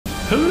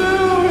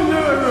Hello,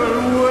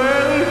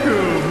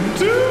 welcome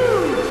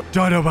to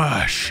Dino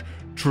Bash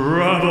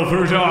Travel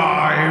Through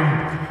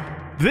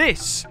Time.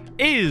 This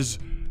is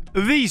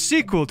the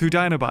sequel to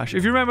Dino Bash.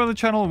 If you remember on the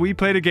channel, we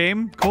played a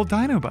game called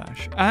Dino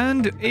Bash,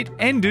 and it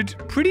ended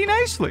pretty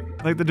nicely.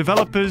 Like, the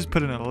developers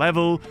put in a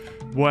level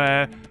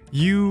where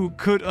you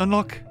could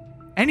unlock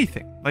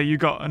anything. Like, you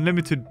got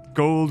unlimited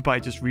gold by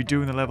just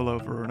redoing the level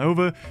over and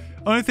over.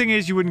 Only thing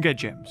is, you wouldn't get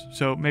gems,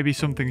 so maybe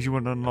some things you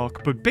wouldn't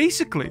unlock. But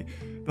basically,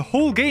 the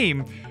whole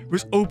game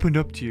was opened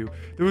up to you.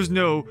 There was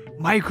no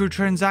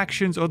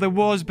microtransactions, or there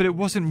was, but it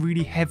wasn't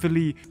really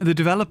heavily... The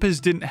developers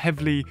didn't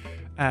heavily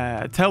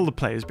tell the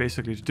players,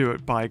 basically, to do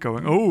it by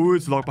going, oh,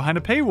 it's locked behind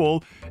a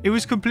paywall. It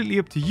was completely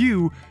up to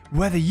you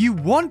whether you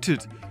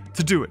wanted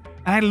to do it.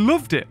 And I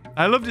loved it.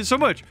 I loved it so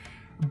much.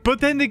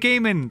 But then the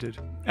game ended,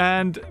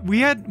 and we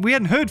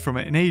hadn't heard from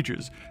it in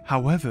ages.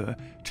 However,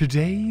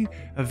 today,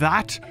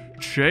 that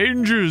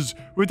changes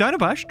with Dino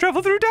Bash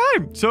Travel Through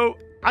Time. So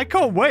I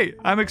can't wait.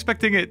 I'm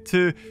expecting it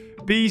to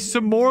be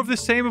some more of the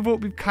same of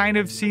what we've kind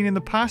of seen in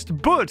the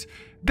past, but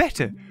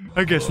better.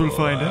 I guess we'll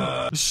find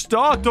out.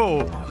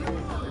 Starto!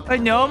 A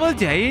normal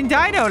day in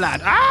Dino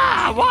Land.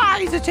 Ah, why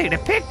is it taking a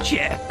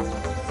picture?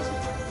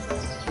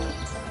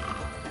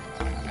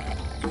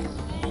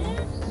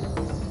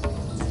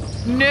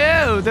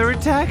 No, they're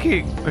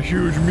attacking. A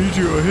huge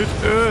meteor hit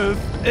Earth.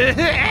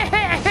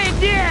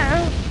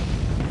 No.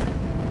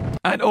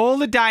 And all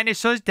the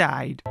dinosaurs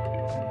died.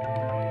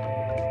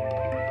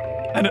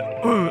 And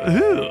what?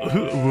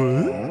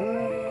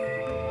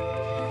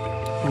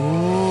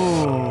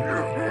 Oh.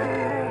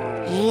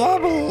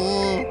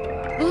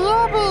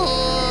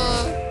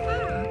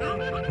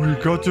 We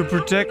got to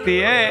protect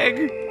the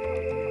egg.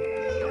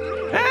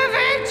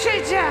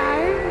 Adventure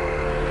time.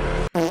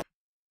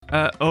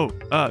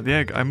 The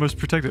egg. I must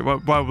protect it. Wow,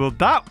 well,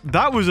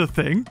 that was a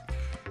thing.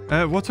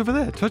 What's over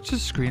there? Touch the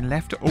screen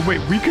left. Oh,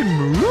 wait, we can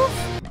move?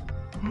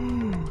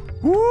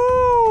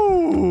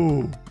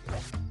 Woo!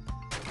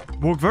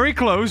 Walk very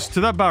close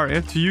to that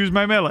barrier to use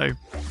my melee.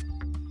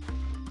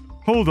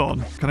 Hold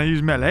on. Can I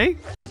use melee?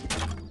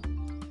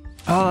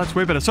 Oh, that's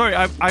way better. Sorry,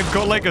 I've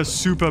got like a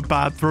super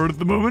bad throat at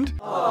the moment.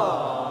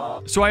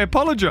 So I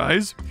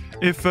apologize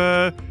if,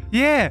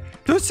 yeah.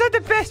 Those are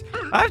the best.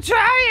 I'm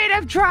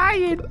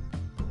trying.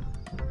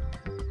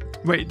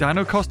 Wait,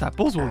 dino cost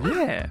apples? Well,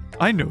 yeah.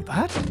 I know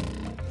that.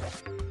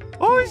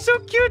 Oh, it's so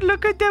cute.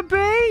 Look at the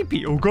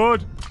baby. Oh,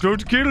 God.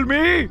 Don't kill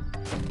me.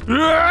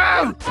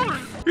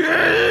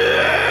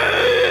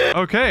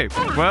 Okay.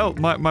 Well,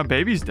 my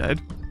baby's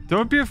dead.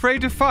 Don't be afraid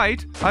to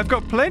fight. I've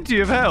got plenty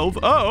of health.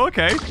 Oh,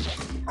 okay.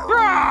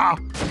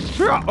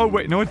 Oh,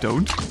 wait. No, I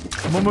don't.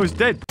 I'm almost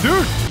dead.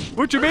 Dude,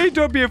 what you mean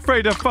don't be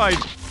afraid to fight?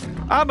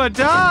 I'ma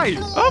die.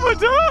 Oh,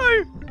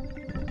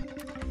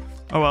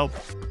 well.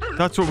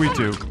 That's what we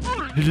do.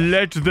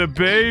 Let the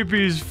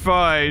babies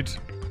fight.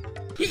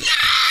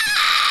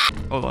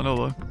 Hold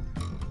on.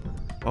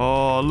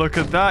 Oh, look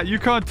at that. You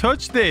can't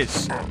touch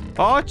this.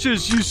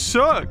 Archers, you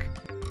suck.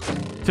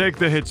 Take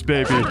the hits,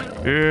 baby.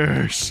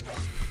 Yes.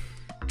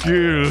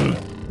 Kill.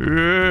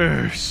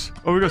 Yes.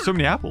 Oh, we got so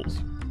many apples.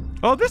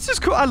 Oh, this is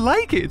cool. I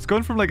like it. It's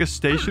gone from like a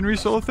stationary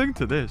sort of thing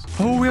to this.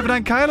 Oh, we have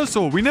an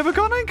ankylosaur. We never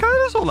got an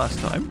ankylosaur last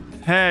time.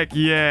 Heck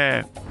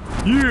yeah.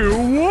 You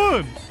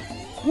won.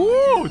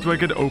 Whoa. Do I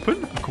get to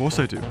open? Of course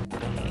I do.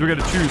 Do I get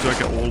to choose or I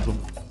get all of them?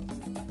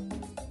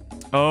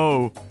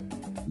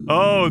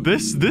 Oh,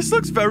 this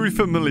looks very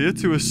familiar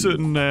to a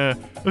certain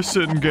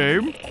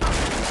game.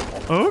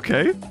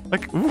 Okay.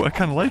 Like, ooh, I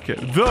kind of like it.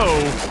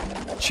 Though,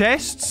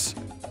 chests,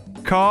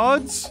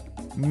 cards,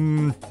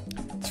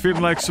 it's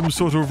feeling like some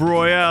sort of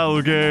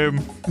Royale game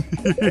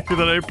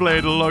that I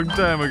played a long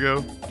time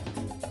ago.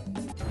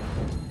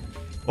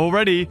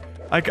 Already,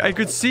 I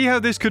could see how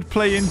this could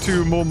play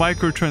into more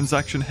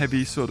microtransaction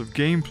heavy sort of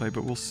gameplay,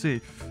 but we'll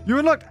see. You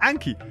unlocked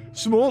Anki,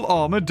 small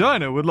armored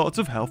dino with lots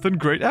of health and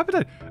great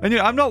appetite. And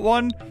I'm not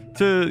one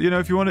to,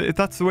 if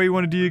that's the way you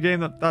want to do your game,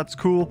 that's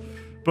cool.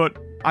 But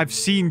I've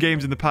seen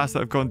games in the past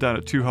that have gone down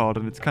it too hard,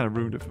 and it's kind of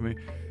ruined it for me.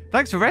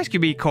 Thanks for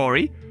rescuing me,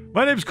 Corey.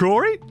 My name's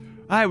Corey.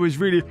 I was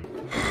really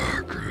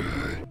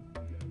hungry.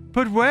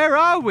 But where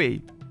are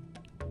we?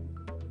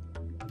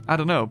 I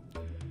don't know.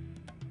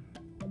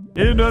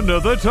 In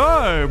another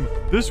time,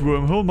 this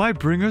wormhole might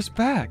bring us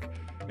back.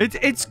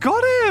 It's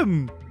got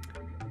him.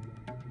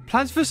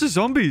 Plants vs.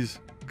 Zombies.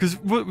 Because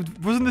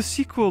wasn't the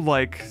sequel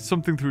like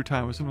something through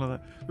time or something like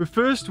that? But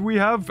first we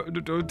have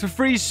to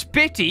freeze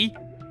Spitty.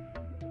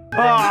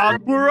 Ah,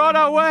 we're on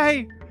our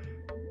way.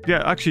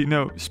 Yeah, actually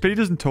no. Spitty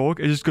doesn't talk.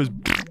 It just goes.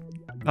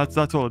 That's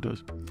all it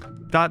does.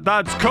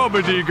 That's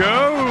comedy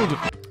gold.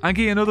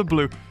 Anki, another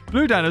blue.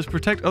 Blue dinos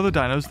protect other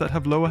dinos that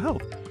have lower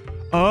health.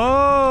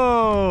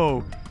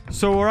 Oh,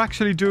 so we're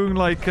actually doing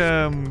like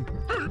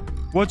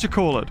what you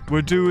call it?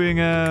 We're doing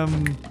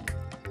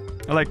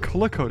like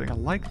color coding. I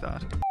like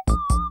that.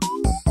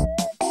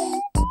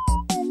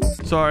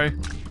 Sorry.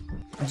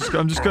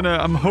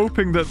 I'm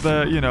hoping that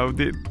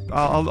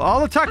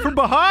I'll attack from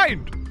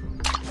behind.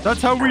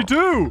 That's how we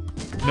do.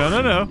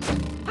 No.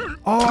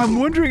 Oh, I'm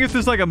wondering if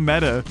there's like a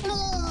meta.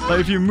 Like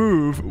if you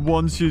move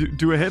once you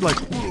do a hit, like,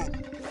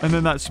 and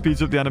then that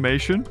speeds up the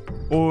animation.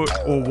 Or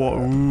what?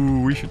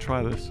 Ooh, we should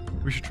try this.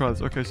 We should try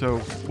this. Okay, so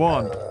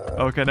 1.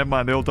 Okay, never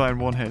mind. They all die in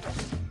 1 hit.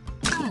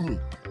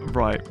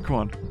 Right, come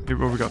on. Here,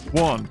 what we got?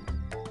 1.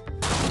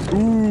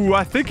 Ooh,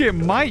 I think it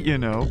might, you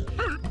know.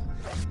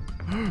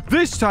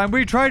 This time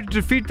we tried to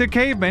defeat the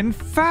cavemen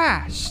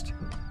fast.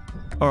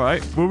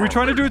 Alright, well, we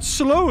tried to do it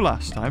slow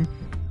last time.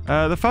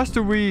 The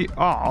faster we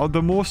are,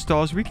 the more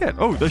stars we get.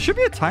 Oh, there should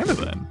be a timer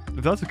then,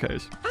 if that's the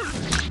case.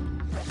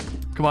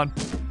 Come on.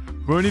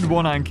 We only need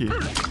 1 Anki.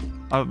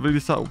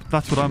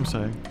 That's what I'm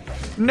saying.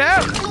 No!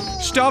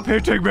 Stop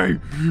hitting me!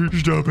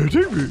 Stop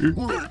hitting me!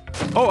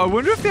 Oh, I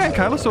wonder if the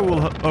ankylosaur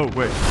will... Oh,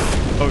 wait.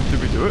 Oh,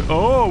 did we do it?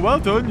 Oh, well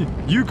done.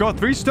 You got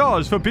 3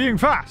 stars for being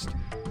fast.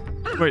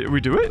 Wait, did we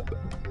do it?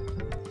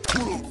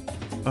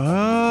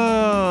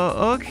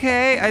 Oh,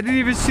 okay. I didn't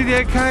even see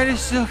the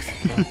ankylosaur.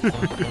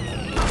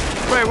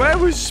 Wait, where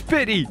was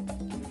Spitty?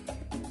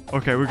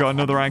 Okay, we got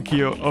another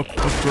Anki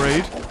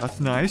upgrade. That's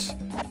nice.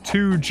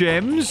 2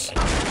 gems.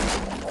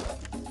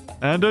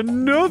 And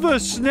another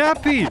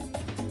Snappy.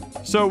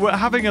 So we're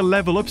having a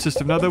level up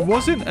system. Now, there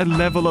wasn't a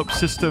level up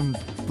system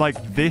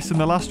like this in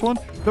the last one.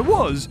 There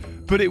was,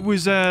 but it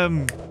was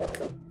like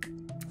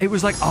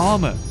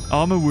armor.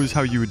 Armor was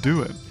how you would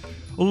do it.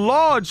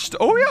 Large.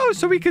 Oh, yeah,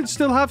 so we can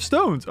still have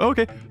stones.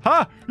 Okay.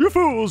 Ha, you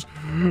fools.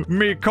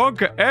 Me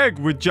conquer egg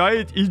with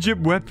giant Egypt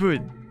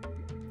weapon.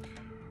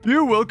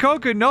 You will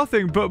conquer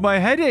nothing but my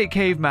headache,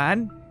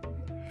 caveman.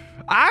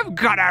 I'm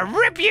gonna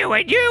rip you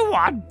a new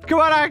one. Come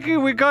on, Anki,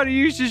 we gotta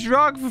use this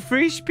rock for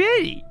free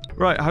Spitty.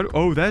 Right, how do...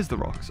 Oh, there's the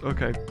rocks.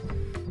 Okay.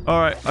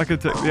 Alright, I can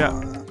take... Yeah.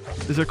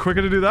 Is it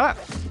quicker to do that?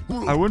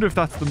 I wonder if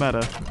that's the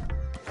meta.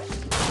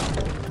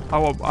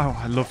 Oh,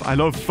 I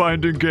love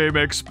finding game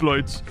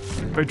exploits.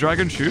 Wait,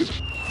 dragon shoot?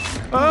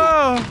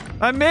 Oh,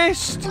 I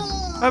missed.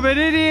 I'm an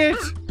idiot.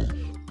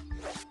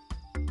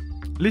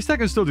 At least I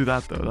can still do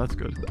that, though. That's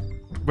good.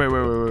 Wait.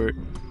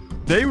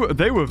 They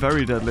were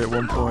very deadly at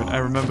one point. I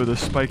remember the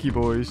spiky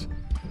boys.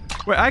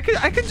 Wait, I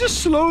can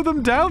just slow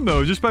them down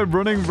though, just by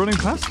running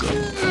past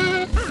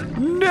them.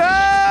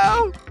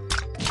 No!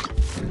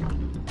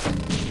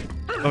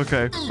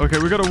 Okay,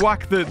 we gotta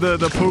whack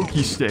the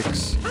pokey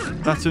sticks.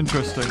 That's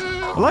interesting.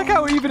 I like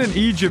how even in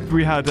Egypt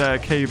we had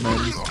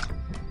cavemen.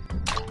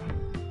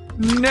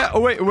 No,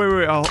 wait.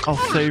 I'll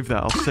save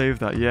that. I'll save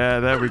that. Yeah,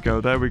 there we go.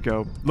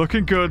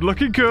 Looking good.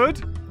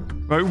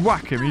 Right,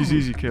 whack him. He's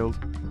easy killed.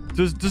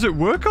 Does it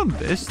work on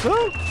this,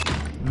 though?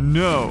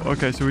 No.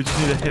 Okay, so we just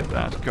need to hit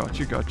that.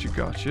 Gotcha.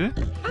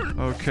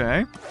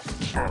 Okay.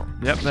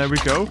 Yep, there we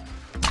go.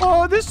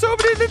 Oh, there's so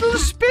many little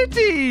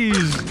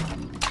spitties.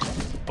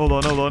 Hold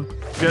on.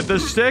 Get the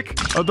stick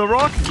of the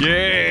rock.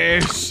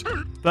 Yes.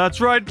 That's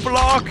right,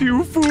 block,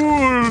 you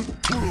fool.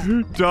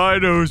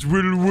 Dinos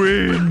will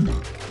win.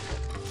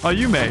 Oh,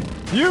 you may.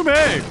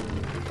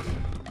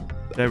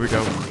 There we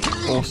go.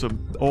 Awesome.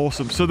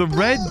 So the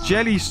red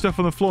jelly stuff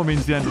on the floor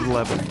means the end of the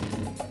level.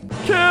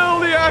 Kill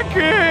the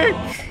Anki!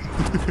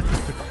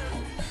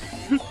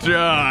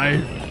 Die.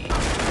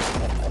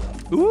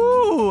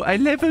 Ooh, I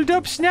leveled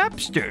up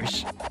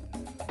Snapsters.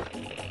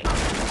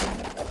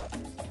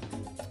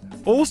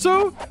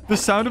 Also, the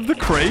sound of the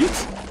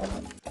crate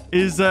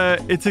is,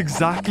 it's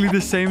exactly the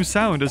same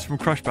sound as from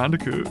Crash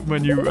Bandicoot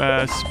when you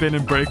spin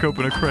and break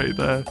open a crate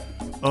there.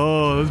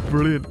 Oh, that's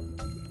brilliant.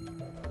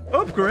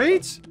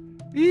 Upgrades?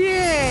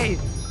 Yay!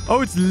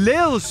 Oh, it's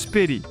Lil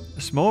Spitty,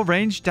 a small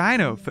range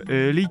dino for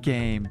early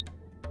game.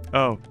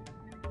 Oh,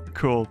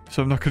 cool.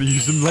 So I'm not going to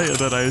use them later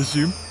then, I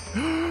assume. A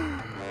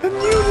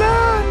new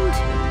land!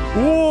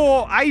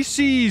 Whoa,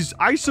 ices!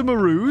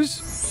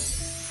 Isomaroos.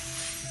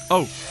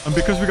 Oh, and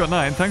because we got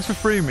 9, thanks for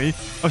freeing me.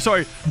 Oh,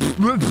 sorry.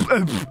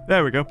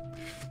 There we go.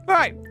 All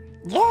right.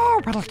 Yeah,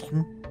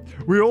 welcome.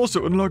 We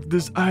also unlocked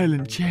this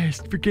island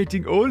chest for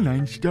getting all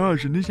 9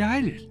 stars on this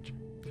island.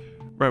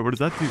 Right, what does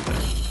that do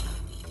then?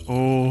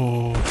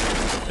 Oh,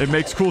 it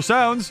makes cool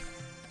sounds.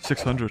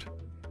 600.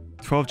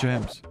 12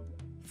 gems.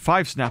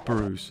 5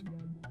 snapperoos.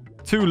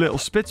 2 little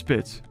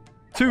spits.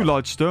 2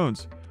 large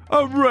stones.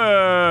 A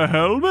rare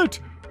helmet.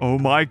 Oh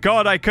my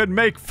god, I can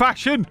make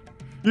fashion.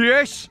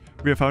 Yes,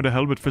 we have found a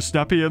helmet for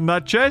Snappy in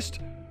that chest.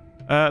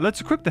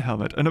 Let's equip the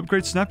helmet and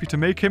upgrade Snappy to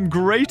make him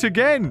great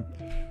again.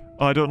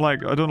 Oh, I don't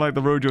like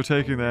the road you're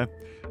taking there.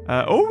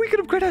 Oh, we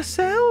can upgrade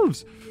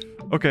ourselves.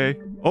 Okay.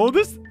 Oh,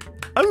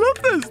 I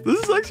love this.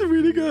 This is actually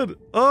really good.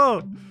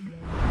 Oh,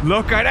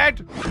 look at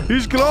it.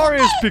 He's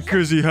glorious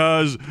because he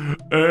has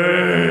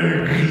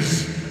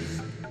eggs.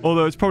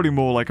 Although it's probably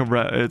more like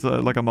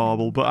like a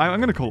marble, but I'm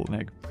going to call it an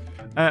egg.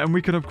 And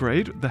we can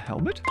upgrade the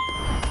helmet.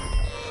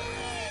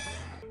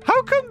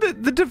 How come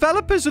the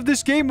developers of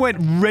this game went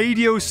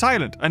radio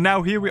silent? And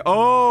now here we...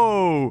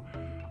 Oh,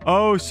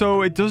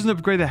 so it doesn't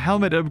upgrade the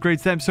helmet, it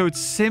upgrades them. So it's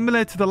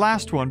similar to the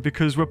last one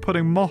because we're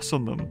putting moss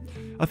on them.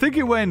 I think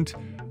it went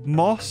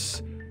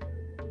moss,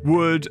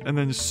 wood, and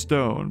then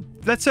stone.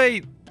 Let's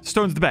say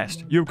stone's the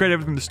best. You upgrade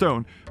everything to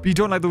stone, but you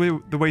don't like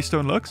the way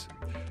stone looks?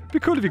 It'd be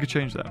cool if you could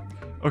change that.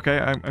 Okay,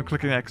 I'm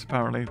clicking X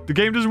apparently. The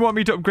game doesn't want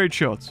me to upgrade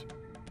shots.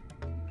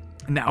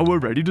 And now we're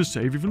ready to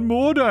save even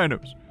more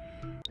dinos.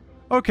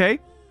 Okay.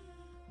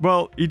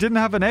 Well, he didn't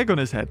have an egg on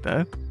his head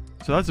there.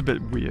 So that's a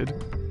bit weird.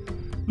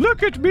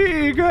 Look at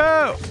me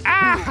go!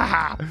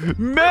 Ah!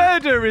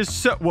 Murder is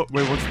so... What?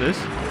 Wait, what's this?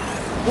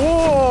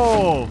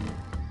 Oh!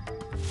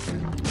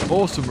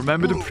 Awesome.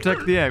 Remember to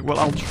protect the egg. Well,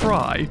 I'll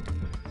try.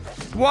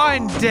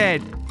 1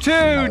 dead.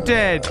 2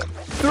 dead.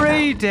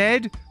 3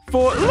 dead.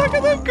 4... Look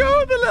at them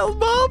go! The little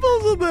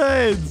marbles on their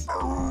heads!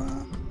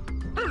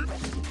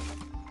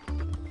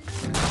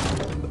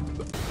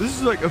 This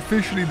is like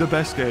officially the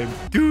best game.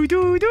 Do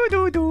do do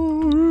do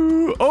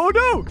do. Oh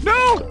no!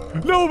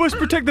 No! No, we must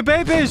protect the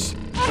babies!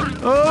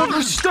 Oh,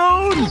 the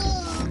stone!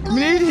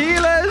 We need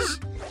healers!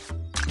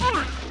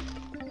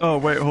 Oh,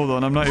 wait, hold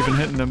on. I'm not even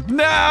hitting them.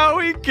 No,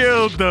 he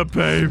killed the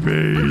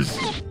babies!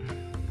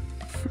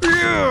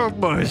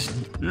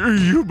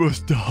 You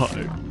must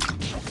die.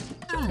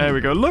 There we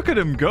go. Look at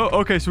him go.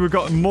 Okay, so we've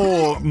got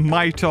more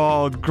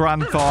Mitar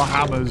Granthar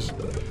hammers.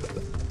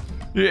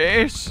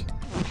 Yes!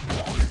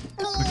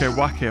 Okay,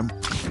 whack him.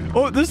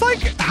 Oh, there's like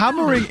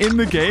hammering in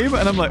the game,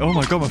 and I'm like, oh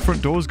my god, my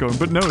front door's going.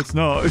 But no, it's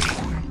not.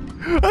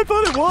 I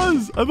thought it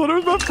was. I thought it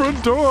was my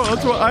front door.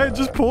 That's why I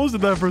just paused it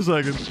there for a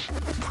second.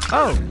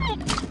 Oh,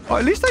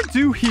 at least I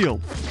do heal.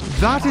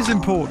 That is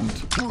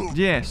important.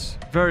 Yes,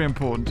 very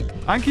important.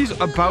 Anki's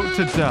about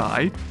to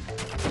die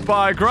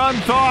by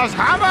Granthar's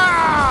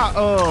hammer.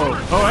 Oh,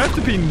 I have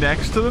to be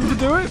next to them to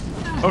do it?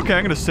 Okay,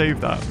 I'm going to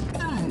save that.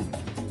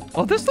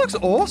 Oh, this looks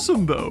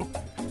awesome, though.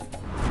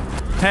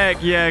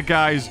 Heck yeah,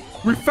 guys.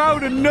 We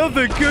found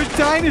another good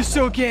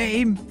dinosaur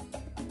game.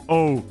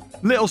 Oh,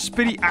 little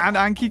Spitty and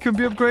Anki can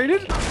be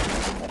upgraded?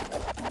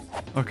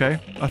 Okay.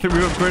 I think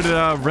we upgraded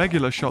our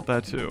regular shot there,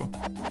 too.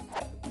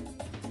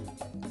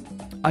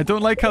 I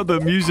don't like how the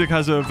music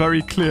has a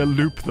very clear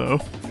loop, though.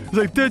 It's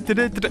like...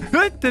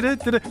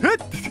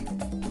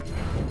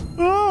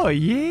 Oh,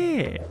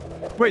 yeah.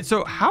 Wait,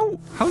 so how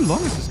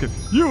long is this game?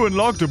 You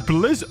unlocked a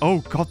blizzard.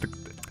 Oh, God.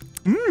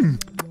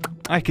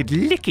 I could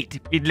lick it.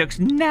 It looks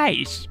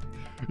nice.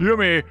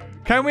 Yummy.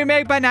 Can we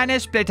make banana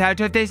split out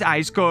of this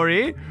ice,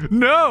 Corey?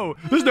 No!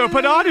 There's no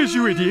bananas,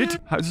 you idiot!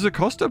 How does it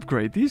cost to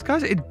upgrade these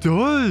guys? It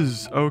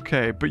does!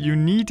 Okay, but you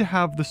need to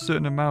have the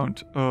certain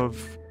amount of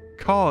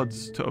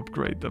cards to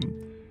upgrade them.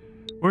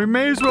 Well, we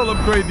may as well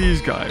upgrade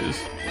these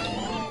guys.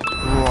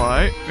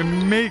 Right. It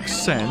makes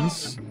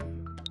sense.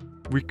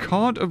 We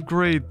can't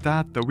upgrade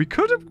that, though. We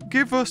could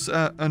give us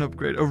an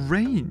upgrade. A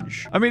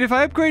range. I mean, if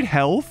I upgrade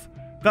health...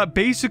 That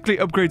basically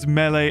upgrades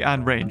melee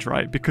and range,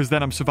 right? Because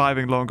then I'm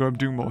surviving longer, I'm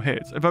doing more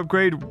hits. If I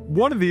upgrade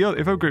one of the other,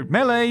 if I upgrade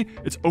melee,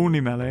 it's only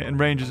melee, and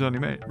range is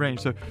only range.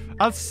 So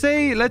I'll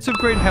say let's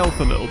upgrade health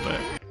a little bit.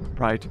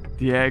 Right,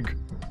 the egg.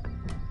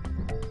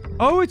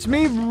 Oh, it's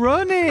me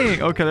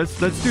running. Okay, let's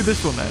do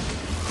this one then.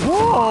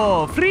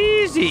 Whoa,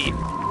 freezy.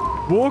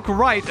 Walk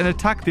right and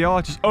attack the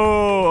archers.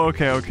 Oh,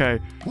 okay.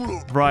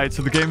 Right,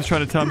 so the game's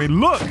trying to tell me,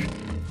 look,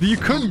 you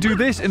couldn't do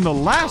this in the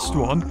last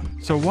one.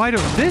 So why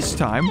don't this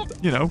time,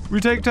 you know, we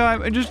take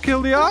time and just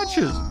kill the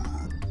archers?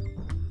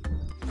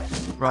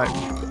 Right.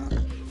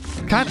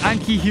 Can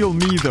Anki heal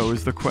me, though,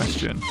 is the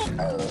question.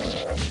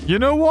 You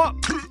know what?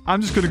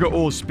 I'm just going to go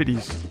all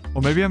spitties.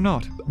 Or maybe I'm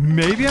not.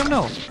 Maybe I'm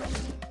not.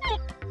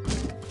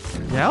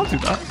 Yeah, I'll do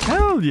that.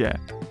 Hell yeah.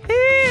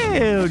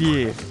 Hell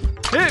yeah.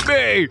 Hit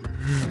me!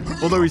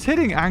 Although he's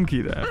hitting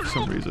Anki there for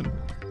some reason.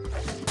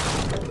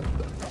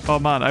 Oh,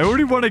 man. I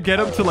already want to get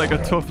up to, like, a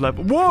tough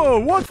level. Whoa!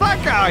 What's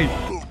that guy?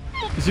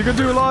 Is he going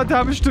to do a lot of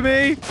damage to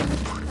me? I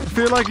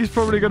feel like he's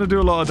probably going to do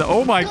a lot of damage.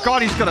 Oh, my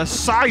God. He's got a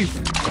scythe.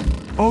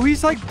 Oh,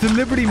 he's, like,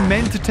 deliberately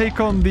meant to take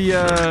on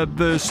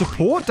the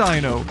support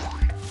dino.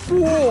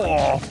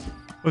 Whoa!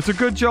 That's a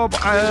good job.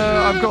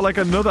 I've got, like,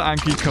 another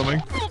Anki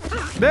coming.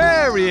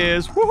 There he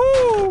is.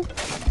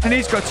 Woohoo! And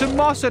he's got some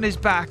moss on his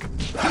back.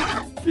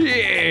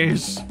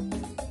 Yes!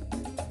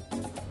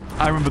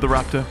 I remember the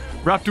raptor.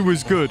 Raptor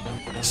was good.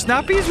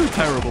 Snappies were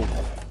terrible.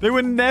 They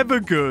were never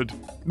good.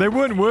 They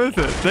weren't worth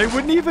it. They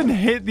wouldn't even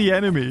hit the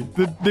enemy.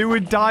 They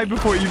would die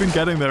before even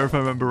getting there, if I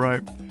remember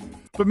right.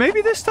 But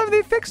maybe this time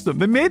they fixed them.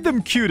 They made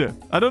them cuter.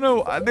 I don't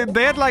know.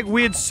 They had like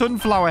weird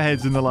sunflower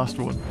heads in the last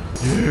one.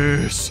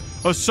 Yes!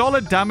 A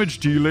solid damage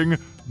dealing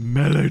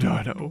melee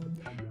dino.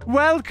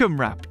 Welcome,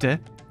 Raptor.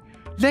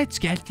 Let's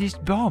get this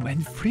bomb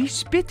and free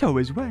Spitto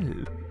as well.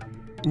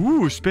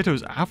 Ooh,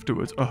 Spitto's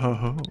afterwards.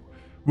 Oh.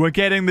 We're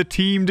getting the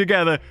team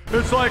together.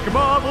 It's like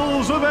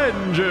Marvel's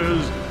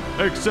Avengers.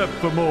 Except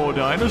for more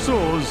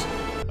dinosaurs.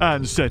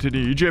 And set in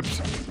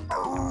Egypt.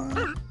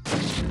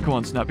 Come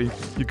on, Snappy.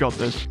 You got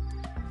this.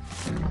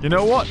 You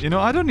know what?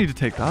 I don't need to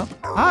take that.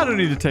 I don't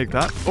need to take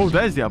that. Oh,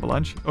 there's the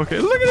avalanche. Okay,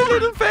 look at his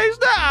little face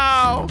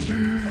now.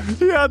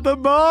 He had the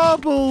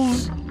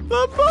marbles.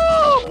 The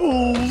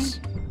marbles.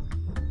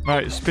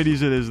 Right,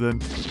 Spitties it is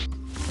then.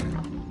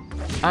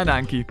 And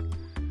Anki.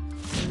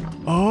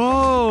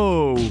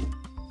 Oh.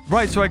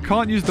 Right, so I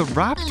can't use the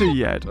raptor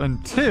yet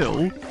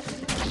until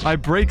I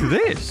break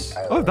this.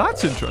 Oh,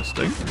 that's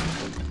interesting.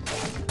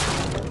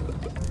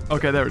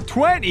 Okay, there are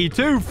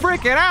 22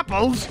 freaking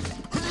apples.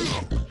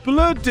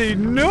 Bloody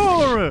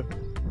Nora.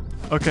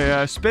 Okay,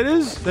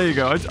 spitters. There you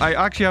go. I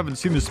actually haven't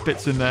seen the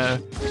spits in there.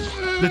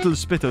 Little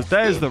spitters.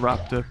 There's the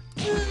raptor.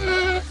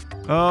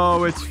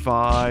 Oh, it's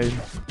fine.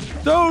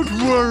 Don't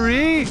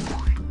worry.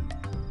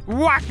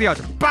 Whack the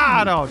archer.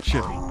 Bad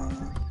archer.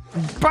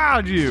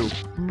 Bad you.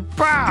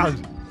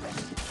 Bad.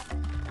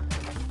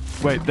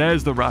 Wait,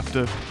 there's the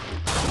raptor.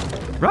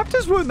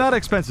 Raptors weren't that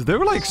expensive. They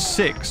were like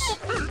 6.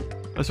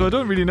 So I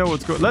don't really know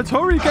what's going on. Let's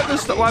hurry, get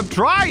this stuff. I'm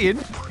trying.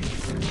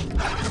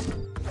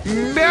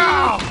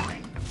 No!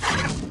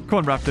 Come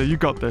on, raptor. You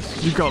got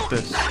this. You got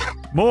this.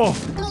 More.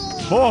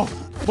 More.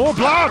 More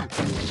blood.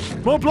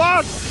 More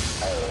blood.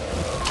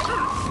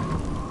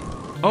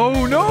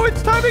 Oh, no.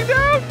 It's timing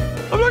down.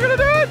 I'm not going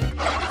to do it.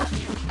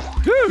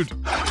 Dude.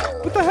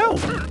 What the hell?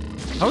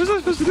 How was I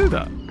supposed to do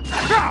that?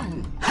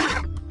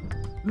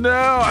 No,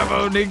 I've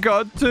only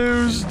got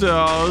 2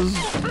 stars.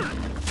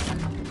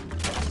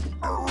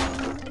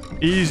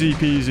 Easy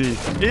peasy.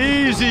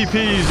 Easy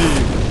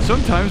peasy.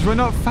 Sometimes we're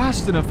not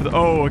fast enough for the...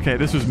 Oh, okay.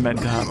 This was meant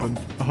to happen.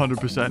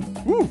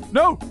 100%. Ooh,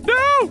 no.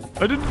 No!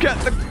 I didn't get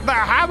the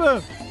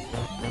hammer.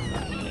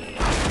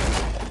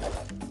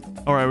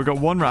 All right, we got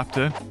 1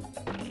 raptor.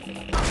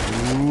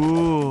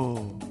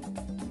 Ooh.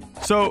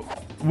 So,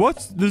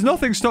 there's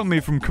nothing stopping me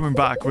from coming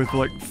back with,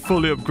 like,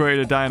 fully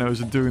upgraded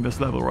dinos and doing this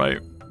level, right?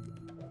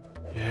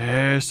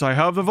 Yes, I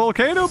have the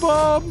volcano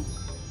bomb.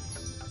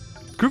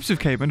 Groups of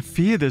cavemen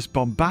fear this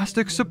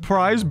bombastic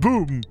surprise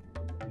boom.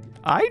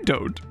 I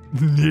don't.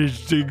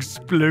 It's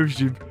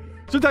explosive.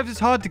 Sometimes it's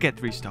hard to get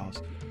 3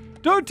 stars.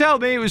 Don't tell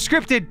me it was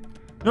scripted.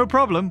 No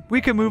problem. We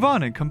can move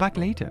on and come back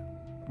later.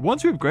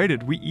 Once we've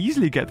graded, we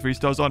easily get 3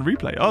 stars on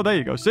replay. Oh, there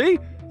you go. See?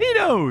 He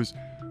knows.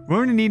 We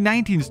only need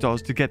 19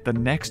 stars to get the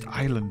next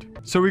island.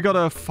 So we got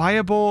a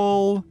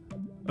fireball,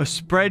 a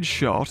spread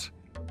shot,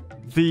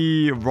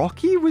 the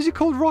Rocky? Was it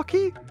called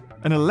Rocky?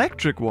 An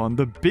electric one,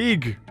 the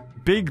big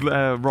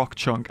rock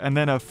chunk, and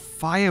then a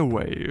fire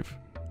wave.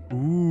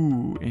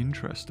 Ooh,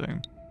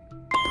 interesting.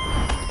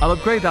 I'll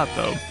upgrade that,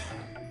 though.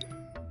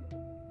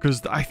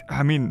 Because,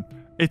 I mean,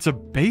 it's a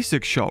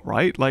basic shot,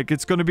 right? Like,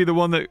 it's going to be the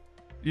one that,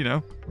 you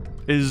know,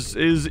 is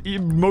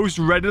most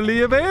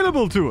readily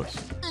available to us.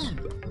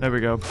 There we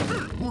go.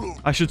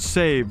 I should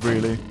save,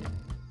 really.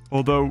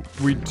 Although,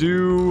 we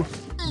do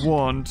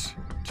want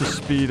to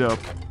speed up.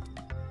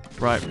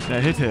 Right, now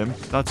hit him.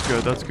 That's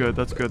good, that's good,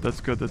 that's good, that's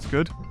good, that's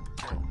good.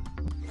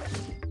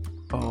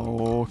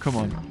 Oh, come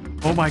on.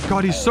 Oh my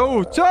god, he's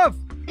so tough!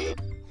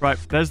 Right,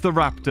 there's the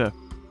raptor.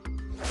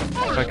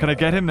 Right, can I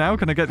get him now?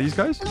 Can I get these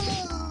guys?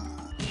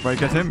 Right,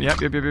 get him. Yep.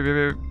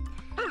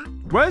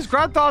 Where's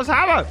Grandpa's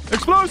hammer?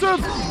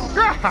 Explosive!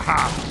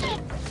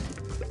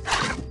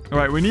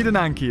 Alright, we need an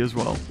Anki as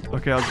well.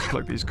 Okay, I'll just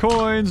collect these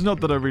coins.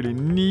 Not that I really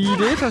need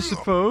it, I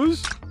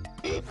suppose.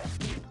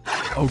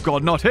 Oh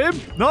god, not him!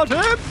 Not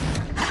him!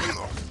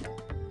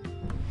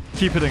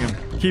 Keep hitting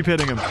him. Keep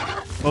hitting him.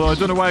 Although I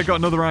don't know why I got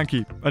another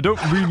Anki. I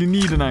don't really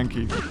need an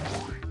Anki.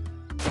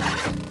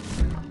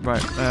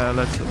 Right,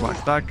 let's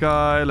whack that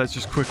guy. Let's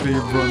just quickly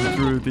run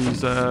through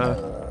these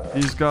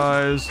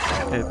guys.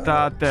 Hit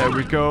that. There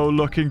we go.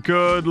 Looking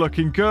good.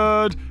 Looking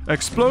good.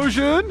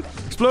 Explosion.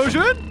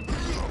 Explosion.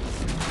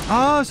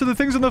 Ah, so the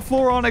things on the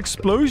floor aren't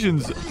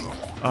explosions.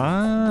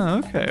 Ah,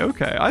 okay,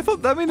 okay. I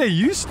thought, I mean, they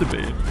used to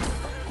be.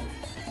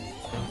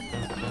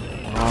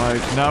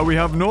 Right, now we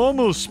have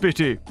normal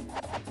Spitty.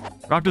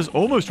 Raptor's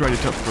almost ready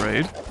to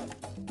upgrade.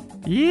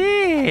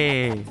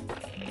 Yeah.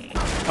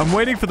 I'm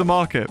waiting for the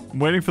market. I'm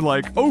waiting for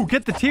like, oh,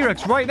 get the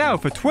T-Rex right now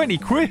for 20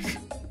 quid.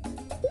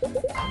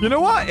 You know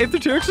what? If the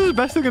T-Rex is the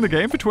best thing in the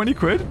game for 20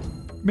 quid,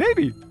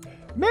 maybe.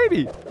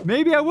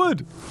 Maybe I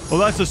would.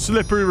 Well, that's a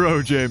slippery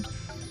road, James.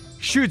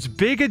 Shoots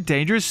big and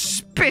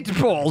dangerous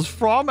spitballs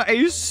from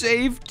a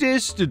safe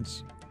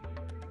distance.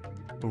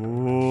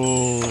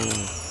 Oh.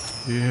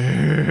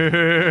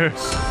 Yes.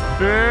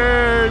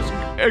 Yes.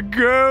 A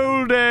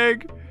gold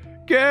egg.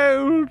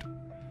 Gold.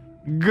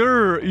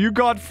 Grr, you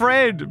got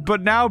Fred,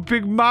 but now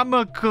Big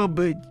Mama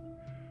cupboard.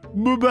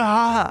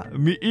 Mubaha,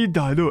 me eat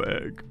dino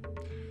egg.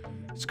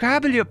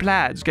 Scrabble your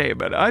plans,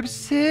 gamer. I'm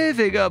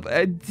serving up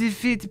a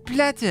defeat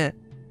platter.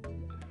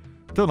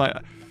 Don't like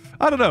that.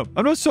 I don't know.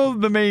 I'm not sold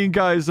on the main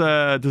guy's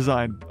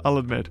design, I'll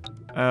admit.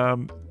 I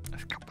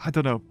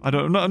don't know.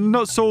 I'm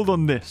not sold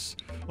on this.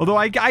 Although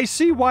I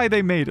see why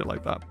they made it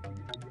like that.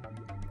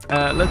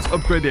 Let's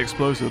upgrade the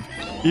explosive.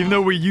 Even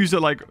though we use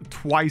it like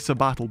twice a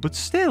battle. But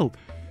still,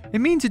 it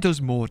means it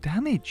does more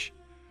damage.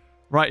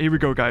 Right, here we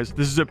go, guys.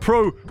 This is a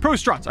pro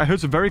strats. I heard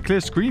some very clear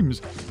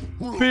screams.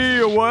 Be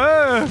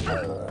aware.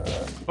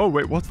 Oh,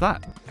 wait, what's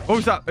that? Oh,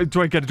 is that...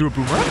 Do I get to do a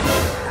boomerang?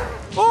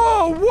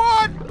 Oh,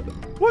 what?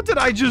 What did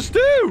I just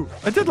do?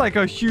 I did like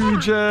a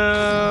huge,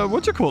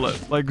 what you call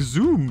it? Like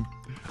zoom.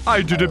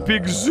 I did a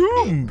big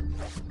zoom.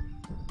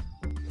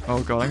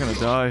 Oh, God, I'm going to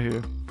die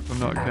here. I'm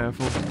not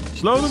careful.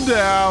 Slow them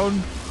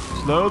down.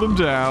 Slow them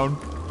down.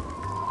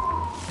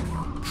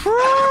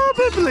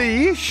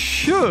 Probably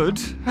should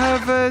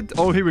have a...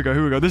 Oh, here we go.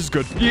 Here we go. This is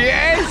good.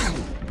 Yes!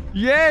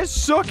 Yes!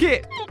 Suck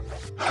it!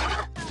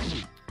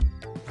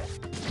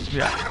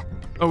 Yeah.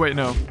 Oh, wait,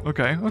 no.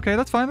 Okay. Okay,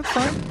 that's fine. That's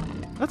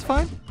fine. That's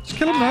fine. Just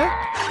kill him there.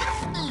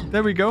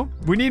 There we go.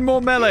 We need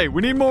more melee.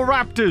 We need more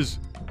raptors.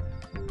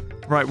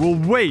 Right, we'll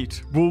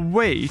wait. We'll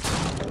wait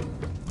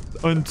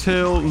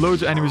until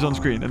loads of enemies on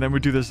screen. And then we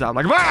do this out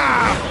like,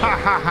 ah! Ha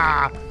ha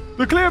ha!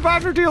 The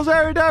Cleopatra deals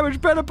area damage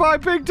better by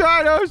big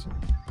dinos.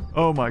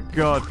 Oh my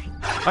god.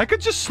 I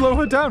could just slow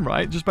her down,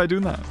 right? Just by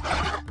doing that.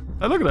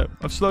 Now look at it.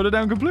 I've slowed her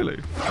down completely.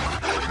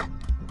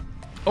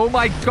 Oh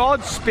my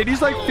god,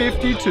 Spitty's like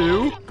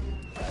 52.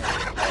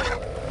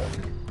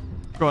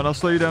 Go on, I'll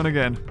slow you down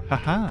again.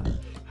 Haha.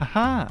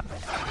 Haha.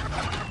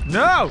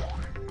 No!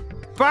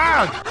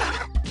 Bad!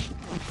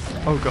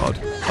 Oh god.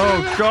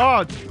 Oh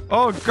god!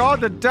 Oh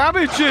god, the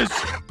damages!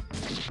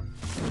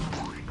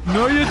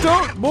 No, you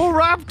don't! More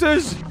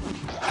raptors!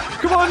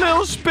 Come on,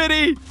 little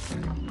Spitty!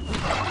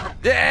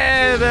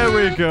 Yeah, there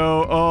we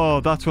go. Oh,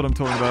 that's what I'm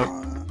talking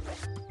about.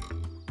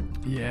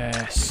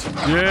 Yes.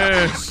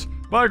 Yes!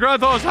 My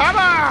Grandpa's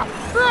hammer!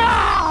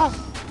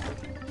 Ah!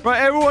 Right,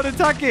 everyone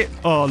attack it!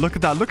 Oh, look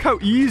at that. Look how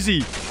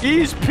easy.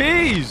 Ease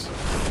peas!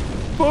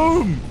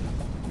 Boom!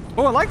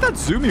 Oh, I like that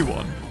zoomy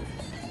one.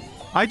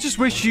 I just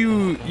wish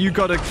you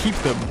gotta keep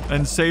them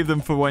and save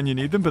them for when you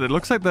need them, but it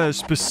looks like they're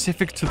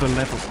specific to the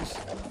levels.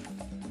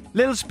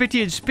 Little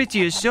Spitty and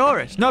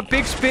Spittyosaurus, not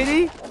Big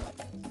Spitty.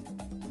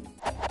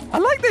 I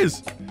like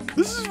this.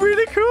 This is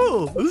really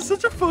cool. This is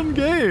such a fun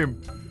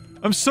game.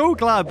 I'm so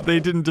glad that they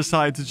didn't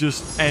decide to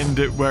just end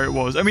it where it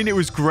was. I mean, it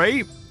was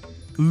great.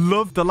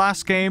 Loved the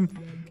last game,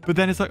 but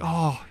then it's like,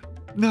 oh,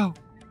 no.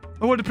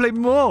 I want to play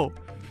more.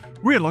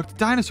 We unlocked a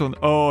dinosaur.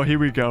 Oh, here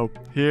we go.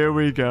 Here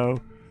we go.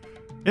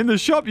 In the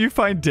shop, you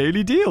find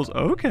daily deals.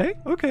 Okay,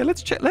 okay.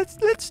 Let's check. Let's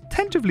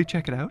tentatively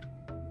check it out.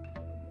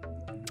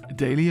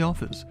 Daily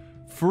offers: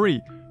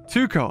 free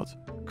 2 cards,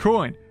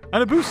 coin,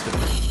 and a booster.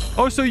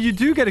 Oh, so you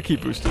do get to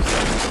keep boosters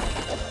then.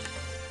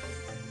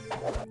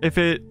 If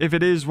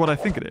it is what I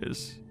think it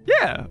is.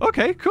 Yeah.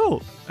 Okay.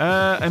 Cool.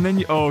 And then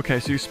you. Oh, okay.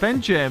 So you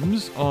spend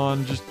gems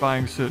on just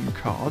buying certain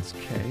cards.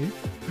 Okay.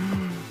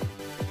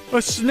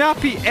 A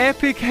snappy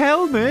epic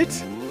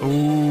helmet.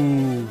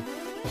 Ooh.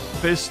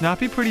 But is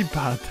snappy pretty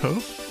bad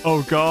though?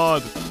 Oh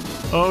god.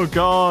 Oh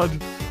god.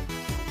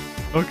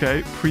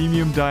 Okay.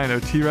 Premium Dino,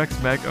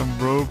 T-Rex mech,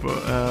 and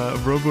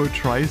Robo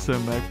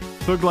Tricer mech.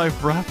 Thug Life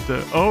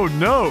Raptor. Oh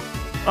no.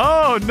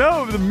 Oh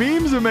no. The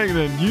memes are making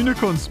it.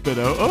 Unicorn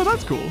Spitto. Oh,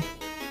 that's cool.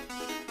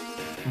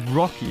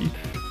 Rocky.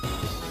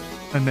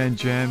 And then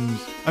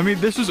gems. I mean,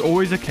 this was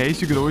always a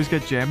case. You could always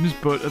get gems,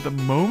 but at the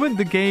moment,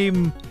 the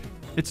game,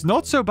 it's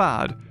not so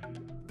bad.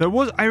 There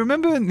was, I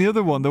remember in the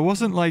other one, there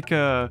wasn't like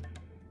a,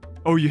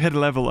 oh, you hit a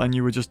level and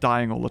you were just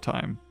dying all the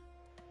time.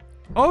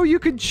 Oh, you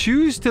could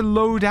choose to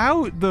load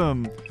out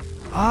them.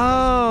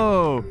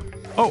 Oh.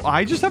 Oh,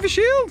 I just have a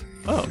shield?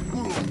 Oh.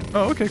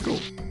 Oh, okay, cool.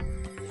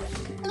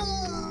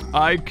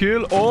 I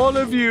kill all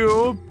of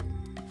you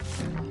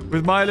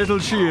with my little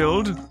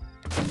shield.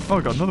 Oh,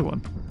 I got another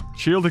one.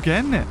 Shield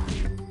again then.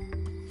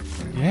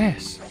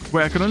 Yes.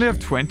 Wait, I can only have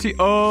 20?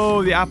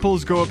 Oh, the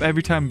apples go up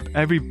every time,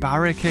 every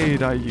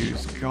barricade I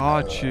use.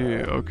 Got you.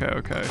 Okay,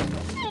 okay.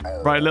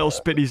 Right, little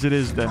Spitties it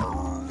is then.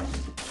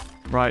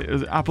 Right,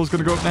 is the apple's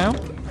gonna go up now?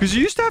 Because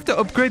you used to have to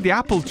upgrade the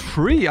apple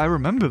tree. I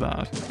remember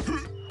that.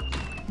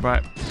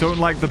 Right, don't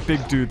like the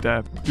big dude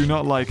there. Do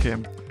not like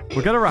him.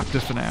 We'll get a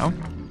raptor for now.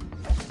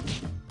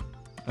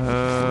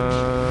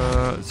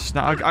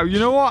 You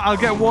know what? I'll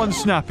get one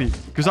Snappy.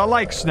 Because I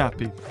like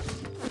Snappy.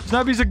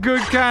 Snappy's a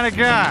good kind of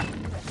guy.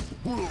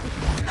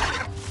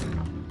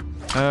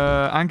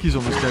 Anki's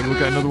almost dead. We'll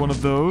get another one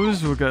of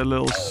those. We'll get a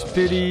little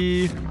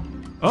Spitty.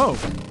 Oh.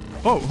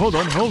 Oh, hold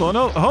on, hold on.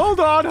 Oh, hold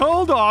on,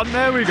 hold on.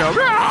 There we go.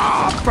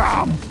 Ah,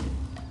 bam.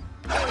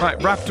 Right,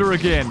 raptor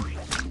again.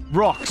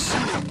 Rocks.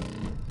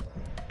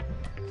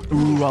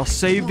 Ooh, I'll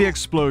save the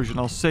explosion.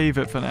 I'll save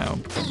it for now.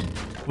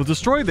 We'll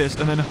destroy this,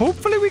 and then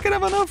hopefully we can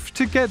have enough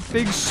to get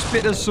big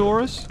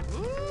Spitosaurus.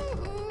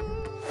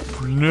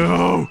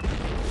 No!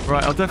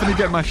 Right, I'll definitely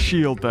get my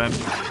shield then.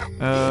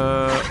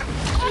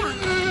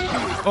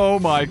 Oh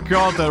my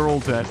god, they're all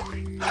dead.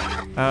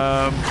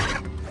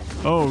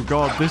 Oh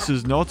god, this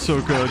is not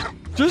so good.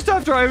 Just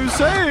after I was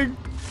saying.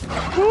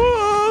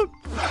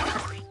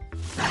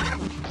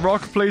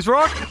 Rock, please,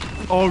 rock.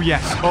 Oh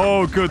yes.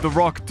 Oh good, the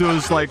rock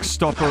does like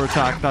stop her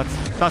attack.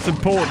 That's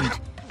important.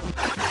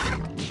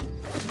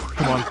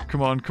 Come on,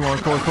 come on, come on,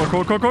 come on, come on, come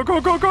on, come on, come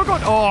on, come on, come on, come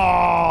on.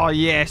 Oh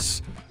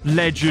yes,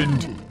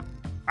 legend.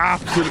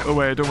 Absolutely. Oh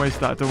wait, don't waste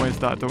that. Don't waste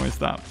that. Don't waste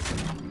that.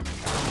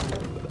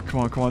 Come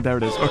on, come on. There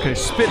it is. Okay,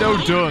 Spitto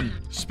done.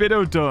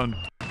 Spitto done.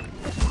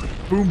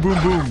 Boom, boom,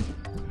 boom.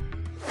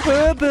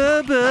 Ba,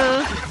 ba,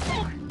 ba.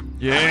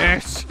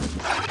 Yes.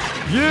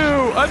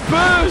 You and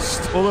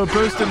burst. Although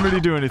burst didn't really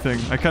do anything.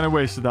 I kind of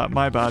wasted that.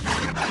 My bad.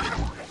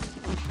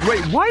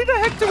 Wait, why the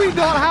heck do we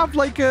not have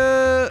like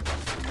an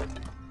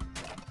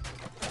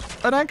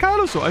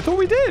ankylosaur? I thought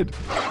we did.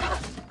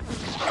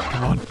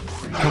 Come on.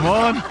 Come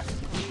on.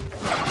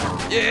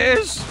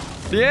 Yes.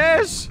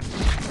 Yes.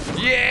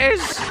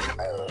 Yes.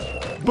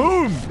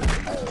 Boom.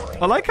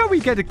 I like how we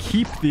get to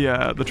keep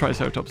the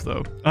Triceratops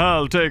though.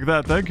 I'll take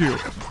that, thank you.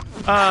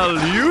 I'll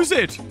use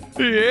it.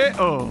 Yeah.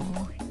 Oh.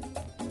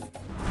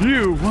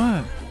 You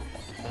won.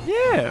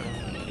 Yeah.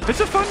 It's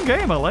a fun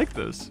game. I like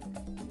this.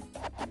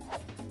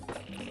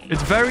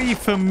 It's very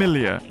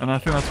familiar, and I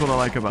think that's what I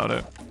like about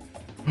it.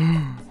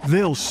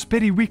 Little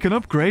Spitty, we can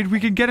upgrade. We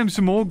can get him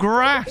some more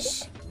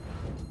grass.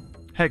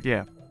 Heck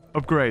yeah.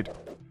 Upgrade.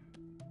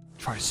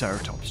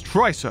 Triceratops.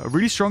 A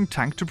really strong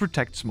tank to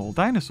protect small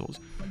dinosaurs.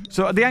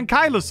 So the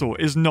ankylosaur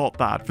is not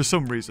that for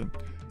some reason.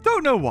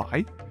 Don't know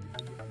why.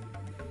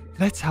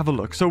 Let's have a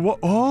look. So what?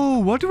 Oh,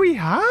 what do we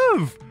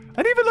have?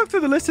 I didn't even look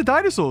through the list of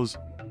dinosaurs.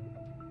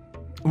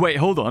 Wait,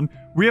 hold on.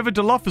 We have a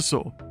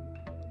Dilophosaur.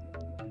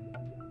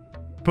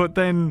 But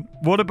then,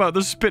 what about the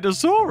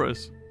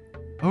Spinosaurus?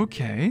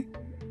 Okay.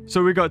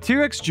 So we got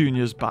T-Rex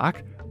Jr.'s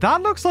back.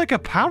 That looks like a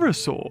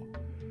parasaur.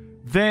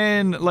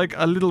 Then, like,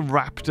 a little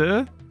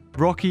raptor.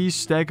 Rocky,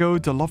 Stego,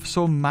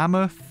 Dilophosaur,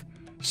 Mammoth,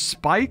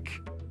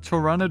 Spike,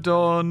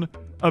 Pteranodon,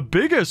 a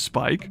bigger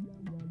Spike,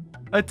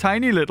 a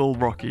tiny little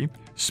Rocky,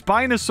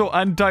 Spinosaur,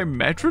 and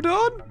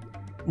Dimetrodon?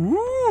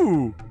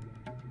 Ooh.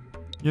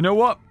 You know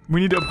what? We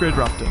need to upgrade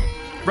Raptor.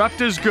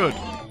 Raptor's good.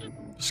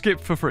 Skip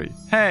for free.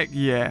 Heck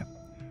yeah.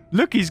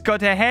 Look, he's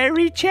got a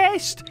hairy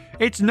chest.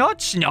 It's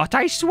not snot,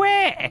 I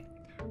swear.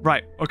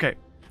 Right, okay.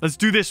 Let's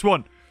do this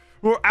one.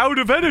 We're out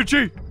of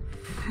energy.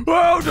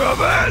 Out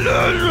of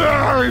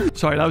energy.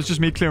 Sorry, that was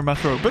just me clearing my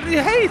throat. But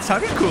hey, it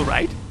sounded cool,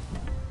 right?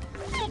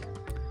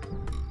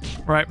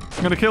 Right,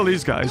 I'm gonna kill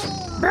these guys.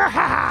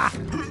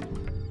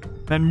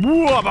 Then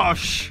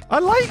whoosh. I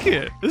like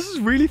it. This is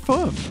really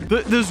fun.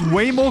 There's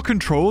way more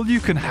control you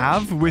can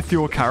have with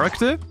your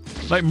character.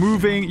 Like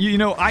moving, you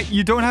know,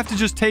 you don't have to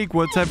just take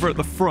whatever at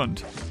the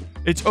front.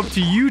 It's up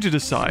to you to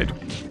decide,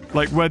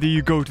 like, whether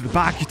you go to the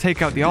back, you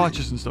take out the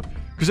archers and stuff.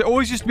 Because it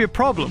always used to be a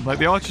problem. Like,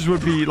 the archers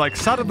would be, like,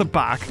 sat at the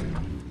back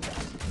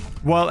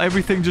while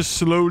everything just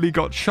slowly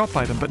got shot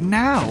by them. But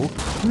now,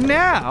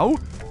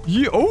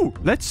 you... Oh,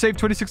 let's save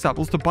 26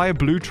 apples to buy a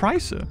blue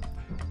Tricer.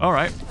 All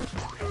right.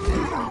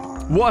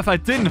 What if I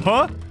didn't,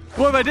 huh?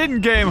 What if I didn't,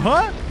 game, huh?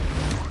 All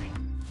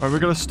right, we're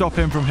going to stop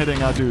him from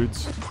hitting our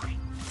dudes.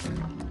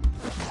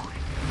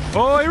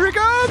 Oh, here he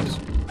comes!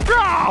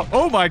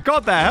 Oh my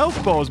god, the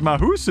health bar is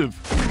massive.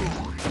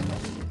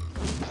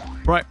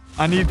 Right,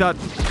 I need that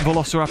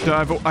Velociraptor.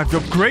 I've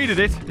upgraded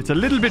it. It's a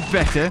little bit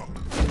better.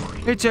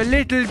 It's a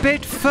little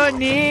bit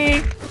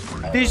funny.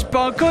 This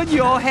bug on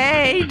your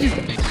head.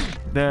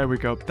 There we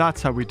go.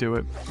 That's how we do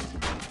it.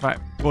 Right,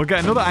 we'll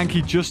get another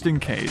Anki just in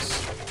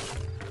case.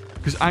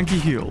 Because Anki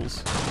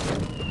heals.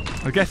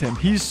 I'll get him.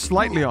 He's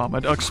slightly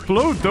armored. I'll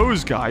explode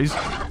those guys.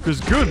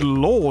 Because good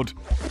lord.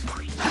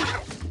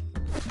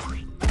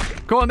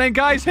 Go on then,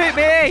 guys. Hit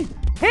me!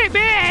 Hit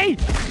me!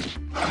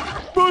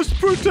 Must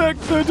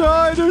protect the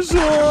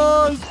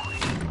dinosaurs!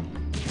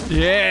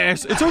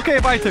 Yes. It's okay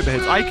if I take the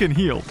hits. I can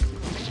heal.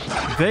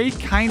 They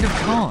kind of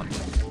can't.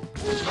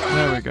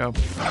 There we go.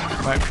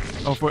 Right.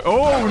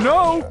 Oh,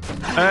 no!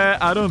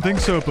 I don't think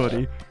so,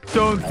 buddy.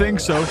 Don't think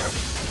so.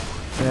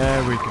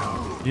 There we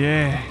go.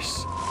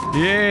 Yes.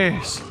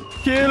 Yes.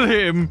 Kill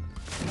him.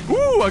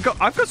 Ooh, I've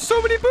got so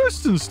many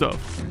boosts and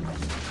stuff.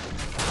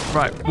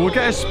 Right, we'll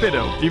get a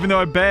Spitto, even though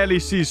I barely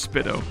see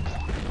Spitto.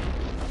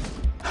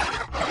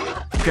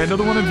 Get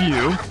another one of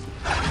you.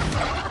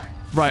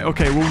 Right,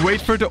 okay, we'll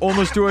wait for it to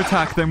almost do her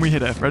attack, then we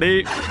hit her.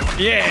 Ready?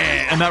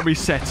 Yeah! And that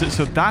resets it,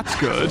 so that's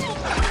good.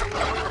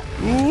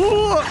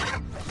 Ooh.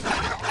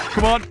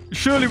 Come on,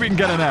 surely we can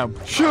get her now.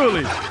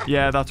 Surely.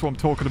 Yeah, that's what I'm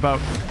talking about.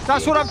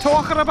 That's what I'm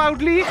talking about,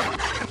 Lee.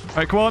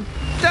 Right, come on.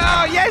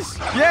 Oh, yes!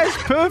 Yes,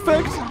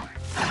 perfect!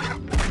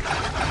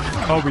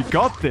 Oh, we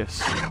got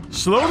this.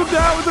 Slow them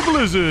down with the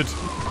blizzard.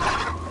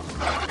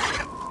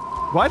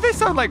 Why do they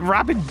sound like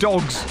rabid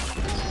dogs?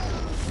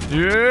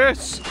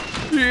 Yes.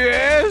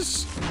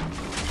 Yes.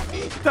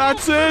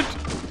 That's it.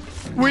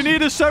 We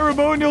need a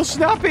ceremonial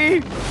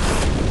snappy.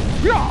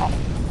 Yeah.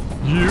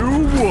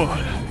 You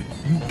won.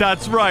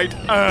 That's right.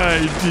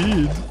 I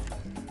did.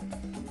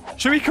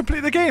 Should we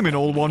complete the game in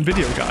all one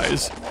video,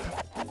 guys?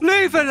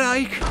 Leave a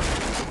like.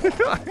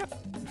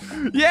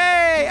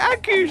 Yay!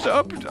 Anki's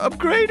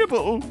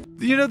upgradable.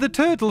 You know, the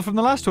turtle from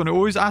the last one, it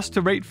always asked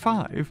to rate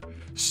 5.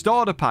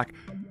 Starter pack.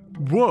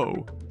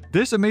 Whoa.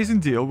 This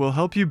amazing deal will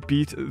help you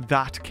beat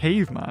that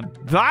caveman.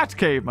 That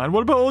caveman?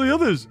 What about all the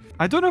others?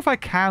 I don't know if I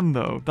can,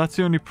 though. That's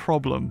the only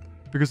problem.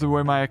 Because of the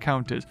way my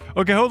account is.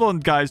 Okay, hold on,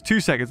 guys. 2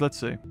 seconds. Let's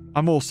see.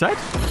 I'm all set.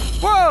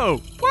 Whoa!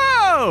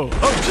 Whoa!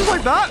 Oh, just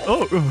like that?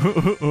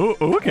 Oh,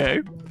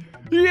 okay.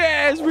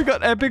 Yes! We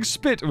got Epic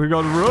Spit. We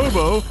got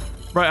Robo.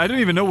 Right, I don't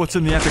even know what's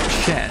in the epic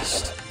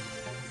chest.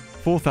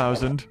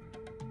 4,000.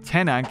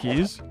 10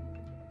 Ankis.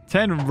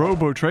 10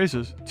 Robo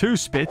Tracers. 2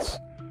 Spits.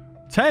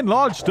 10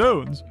 large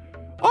stones.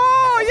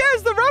 Oh,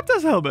 yes, the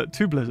Raptor's helmet.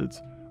 2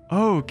 blizzards.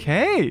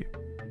 Okay.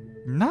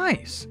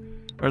 Nice.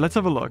 All right, let's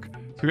have a look.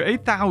 So we got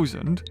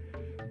 8,000.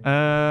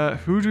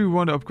 Who do we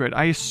want to upgrade?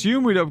 I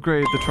assume we'd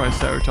upgrade the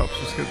Triceratops.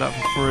 Let's get that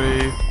for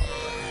free.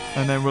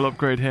 And then we'll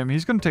upgrade him.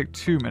 He's going to take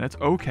 2 minutes.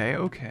 Okay,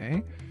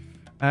 okay.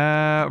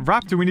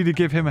 Raptor, we need to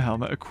give him a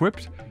helmet.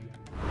 Equipped.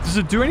 Does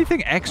it do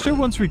anything extra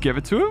once we give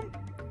it to him?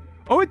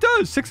 Oh, it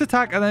does. 6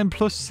 attack and then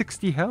plus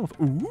 60 health.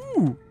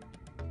 Ooh.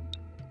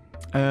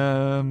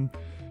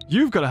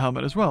 You've got a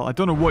helmet as well. I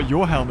don't know what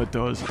your helmet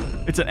does.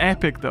 It's an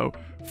epic, though.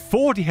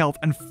 40 health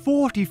and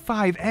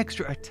 45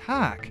 extra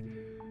attack.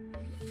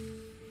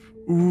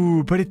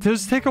 Ooh, but it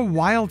does take a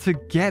while to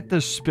get the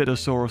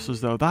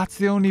Spinosauruses, though. That's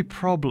the only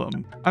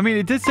problem. I mean,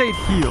 it did say it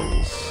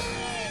heals.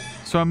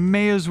 So I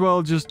may as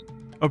well just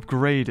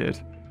upgrade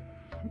it.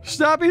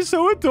 Snappy's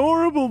so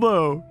adorable,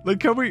 though. Like,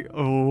 can we...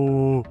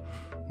 Oh.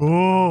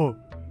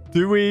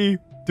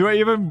 Do I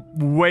even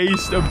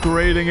waste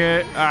upgrading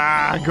it?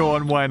 Ah, go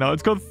on, why not?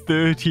 It's got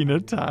 13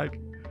 attack.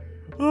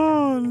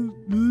 Oh,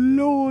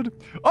 Lord.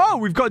 Oh,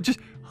 we've got just...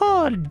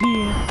 Oh,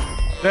 dear.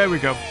 There we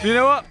go. You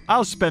know what?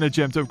 I'll spend a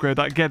gem to upgrade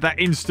that. Get that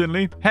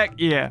instantly. Heck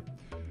yeah.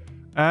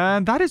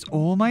 And that is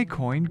all my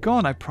coin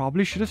gone. I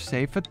probably should have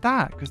saved for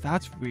that, because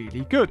that's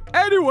really good.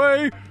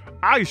 Anyway,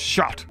 I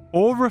shot.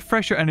 All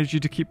refresher energy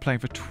to keep playing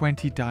for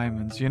 20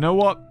 diamonds. You know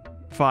what?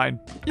 Fine.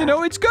 You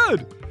know, it's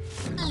good.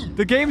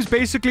 The game's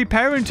basically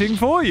parenting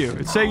for you.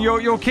 It's saying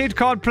your kid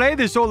can't play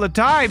this all the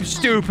time,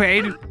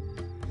 stupid.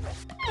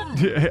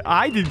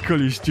 I didn't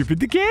call you stupid.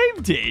 The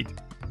game did.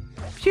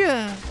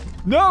 Yeah.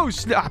 No,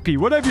 Snappy,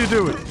 whatever you're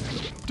doing.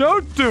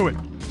 Don't do it.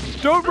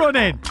 Don't run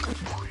in.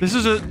 This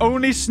is an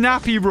only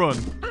Snappy run.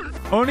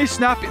 Only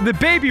Snappy. The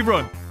baby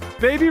run.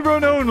 Baby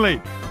run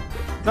only.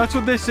 That's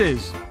what this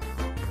is.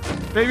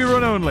 Baby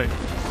run only.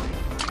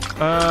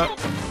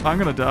 I'm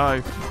gonna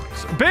die.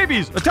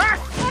 Babies, attack!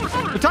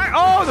 Attack!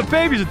 Oh, the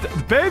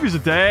babies are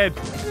dead.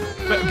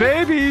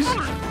 Babies,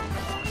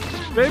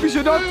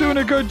 you're not doing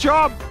a good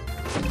job.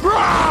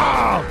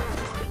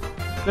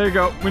 There you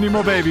go. We need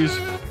more babies.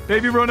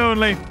 Baby run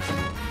only.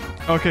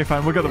 Okay,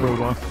 fine. We'll get the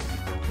robot.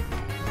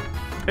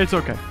 It's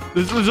okay.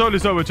 There's only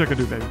so much I can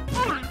do, baby.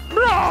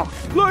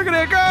 Look at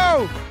it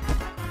go!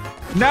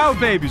 Now,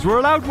 babies, we're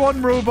allowed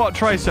one robot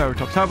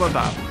Triceratops. How about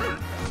that?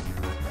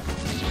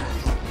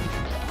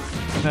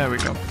 There we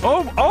go.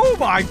 Oh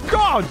my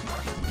god!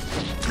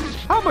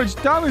 How much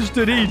damage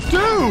did he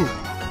do?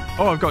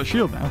 Oh, I've got a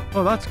shield now.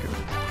 Oh, that's good.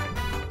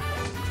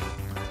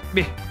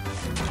 Me.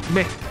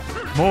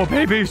 More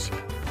babies.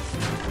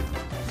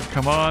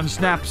 Come on,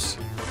 Snaps.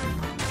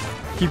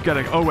 Keep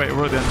getting... Oh, wait,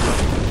 we're at the end of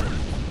that.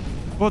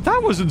 Well,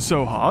 that wasn't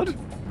so hard.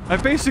 I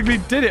basically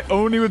did it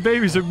only with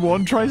babies and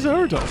one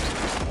Triceratops.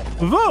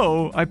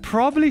 Though, I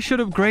probably should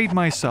upgrade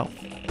myself.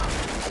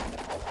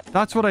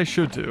 That's what I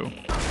should do.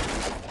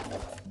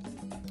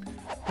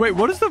 Wait,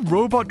 what does the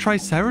robot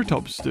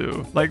Triceratops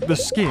do? Like, the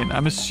skin.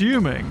 I'm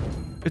assuming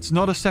it's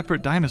not a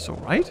separate dinosaur,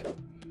 right?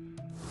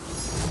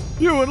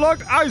 You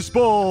unlocked Ice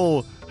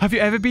Ball! Have you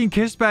ever been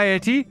kissed by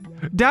Yeti?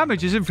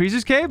 Damages and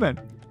freezes cavemen.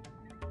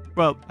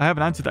 Well, I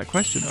haven't answered that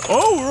question.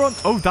 Oh, we're on...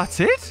 Oh, that's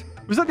it?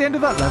 Was that the end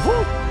of that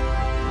level?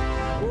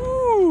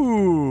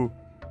 Ooh.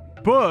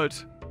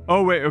 But...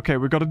 Oh, wait, okay,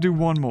 we've got to do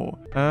one more.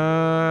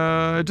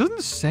 It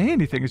doesn't say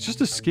anything. It's just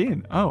a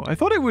skin. Oh, I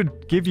thought it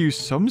would give you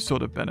some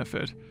sort of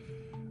benefit.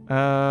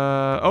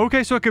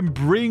 Okay, so I can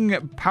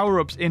bring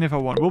power-ups in if I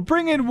want. We'll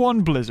bring in one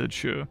blizzard,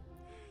 sure.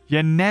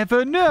 You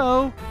never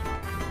know.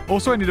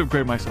 Also, I need to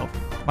upgrade myself.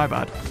 My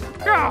bad.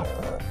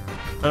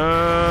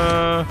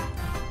 I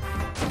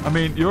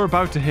mean, you're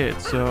about to hit,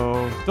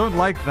 so don't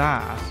like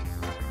that.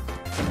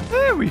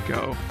 There we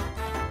go.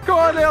 Go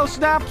on, little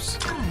Snaps.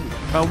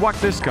 I'll whack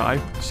this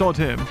guy. Sod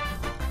him.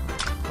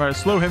 Alright,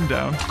 slow him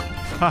down.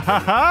 Ha ha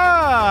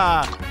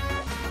ha!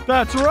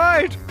 That's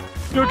right!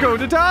 You're going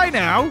to die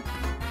now!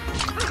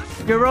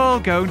 You're all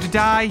going to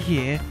die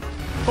here.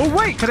 Oh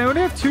wait, can I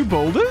only have 2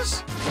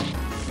 boulders?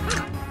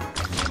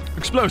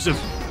 Explosive.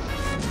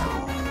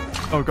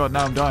 Oh god,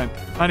 now I'm dying.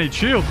 I need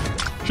shield.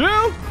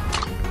 Shield!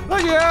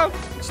 Thank you!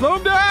 Slow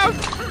him down!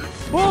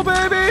 More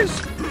babies!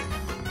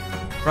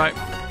 Right.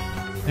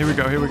 Here we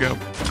go.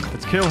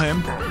 Let's kill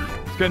him.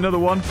 Let's get another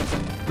one.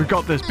 We've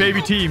got this.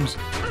 Baby teams.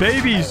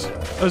 Babies!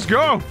 Let's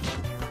go!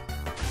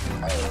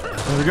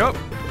 There we go.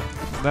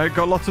 There,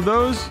 got lots of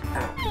those.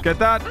 Get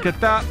that.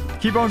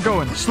 Keep on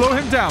going. Slow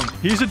him down.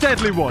 He's a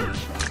deadly one.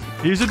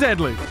 He's a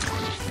deadly.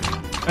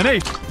 An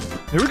 8.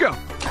 Here we go.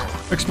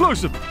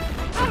 Explosive.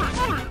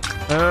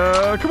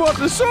 Come on.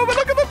 There's so many.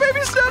 Look at the baby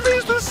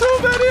snappies. There's so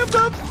many of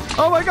them.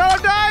 Oh my god,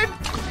 I'm dying.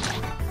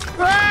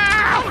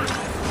 Ah!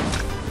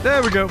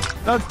 There we go.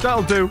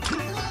 That'll do.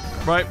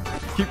 Right.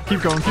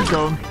 Keep going.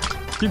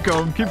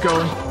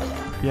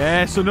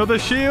 Yes, another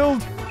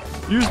shield.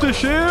 Use the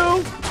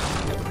shield.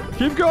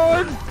 Keep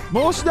going.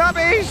 More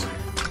snappies.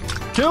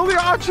 Kill the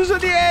archers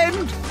at the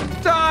end.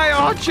 Die,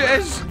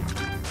 archers.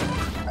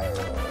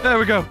 There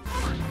we go.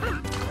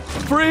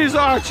 Freeze,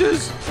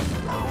 archers.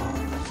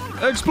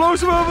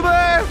 Explosive over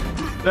there.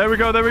 There we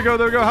go.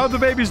 How are the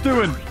babies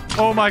doing?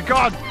 Oh my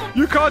god.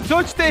 You can't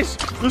touch this.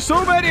 There's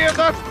so many of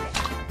them.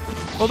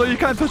 Although you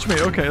can't touch me.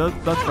 Okay,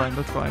 that's fine.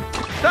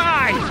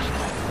 Die.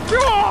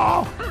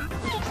 Oh!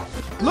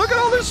 Look at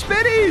all the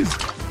spinnies.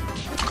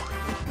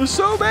 There's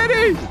so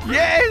many.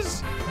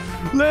 Yes.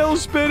 Little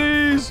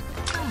spinnies.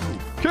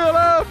 Kill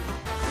him.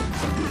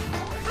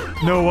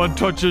 No one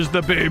touches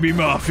the baby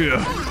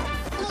mafia.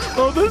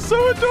 Oh, they're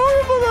so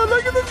adorable.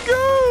 Look at them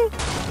go.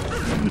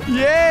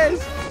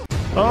 Yes.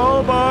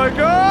 Oh my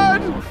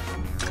god.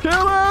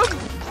 Kill him!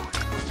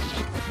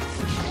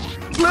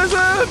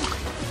 Blizzard!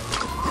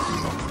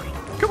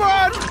 Come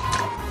on!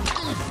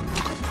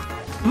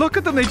 Look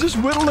at them. They just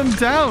whittle them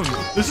down.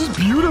 This is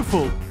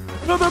beautiful.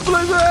 Another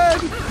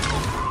blizzard!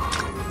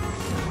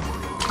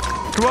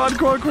 Come on,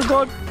 come on, come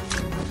on.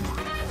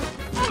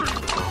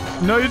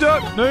 No, you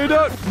don't. No, you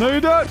don't. No,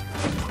 you don't.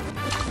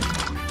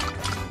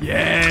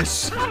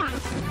 Yes.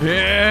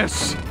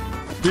 Yes.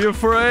 Be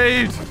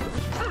afraid.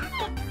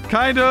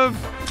 Kind of.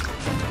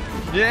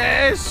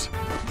 Yes.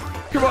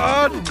 Come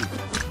on.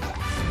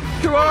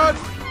 Come on.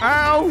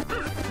 Ow.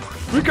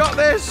 We got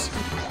this.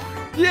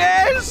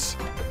 Yes.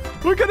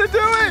 We're going to do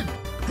it.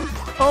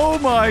 Oh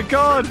my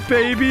god.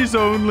 Babies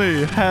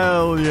only.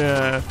 Hell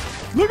yeah.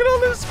 Look at all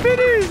the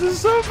spinnies. There's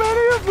so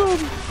many of them.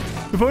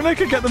 If only I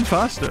could get them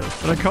faster,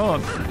 but I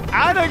can't.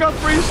 And I got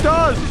 3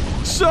 stars.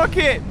 Suck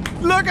it.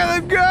 Look at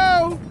them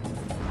go.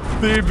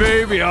 The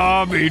baby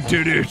army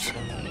did it.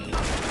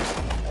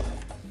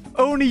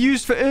 Only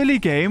used for early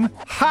game.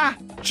 Ha!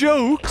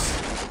 Jokes.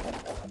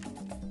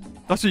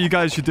 That's what you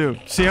guys should do.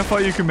 See how far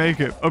you can make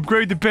it.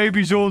 Upgrade the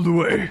babies all the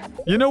way.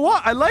 You know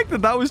what? I like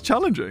that was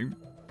challenging.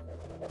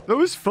 That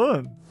was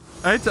fun.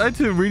 I had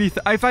to really...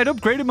 if I'd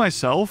upgraded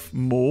myself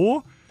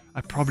more, I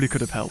probably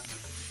could have helped.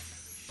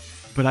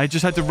 But I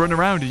just had to run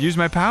around and use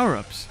my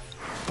power-ups.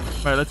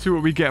 Right, let's see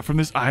what we get from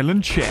this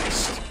island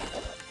chest.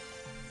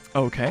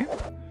 Okay.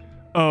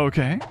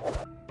 Okay.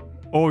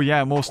 Oh,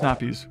 yeah, more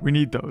snappies. We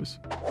need those.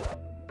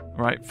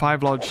 Right,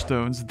 5 large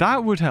stones.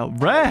 That would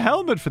help. Rare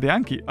helmet for the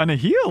Anki. And a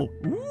heal.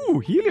 Ooh,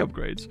 healy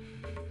upgrades.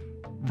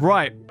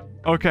 Right.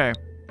 Okay.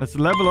 Let's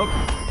level up.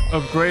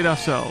 Upgrade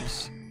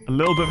ourselves. A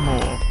little bit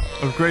more.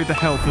 Upgrade the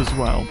health as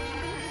well.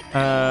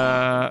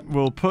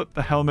 We'll put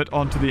the helmet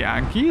onto the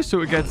Anki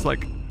so it gets,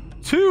 like,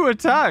 2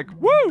 attack.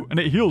 Woo! And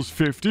it heals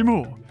 50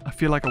 more. I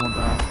feel like I want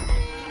that.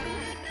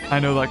 I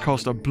know that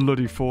cost a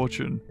bloody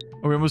fortune.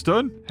 Are we almost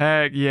done?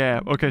 Heck yeah.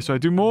 Okay, so I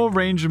do more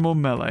range and more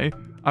melee.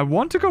 I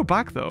want to go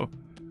back, though.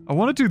 I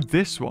want to do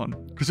this one.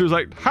 Because it was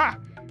like, ha!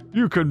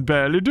 You can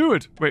barely do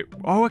it. Wait.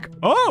 Oh,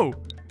 oh!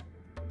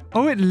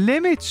 Oh, it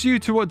limits you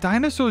to what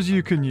dinosaurs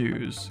you can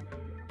use.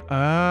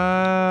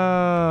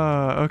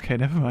 Okay,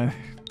 never mind.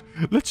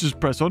 Let's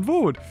just press on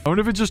forward. I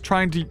wonder if it's just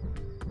trying to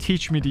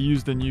teach me to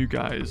use the new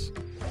guys.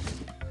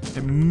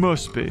 It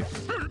must be.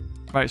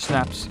 Right,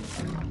 Snaps.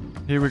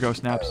 Here we go,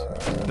 Snaps.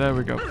 There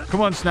we go.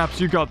 Come on, Snaps.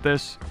 You got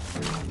this.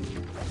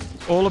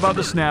 It's all about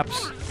the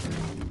Snaps.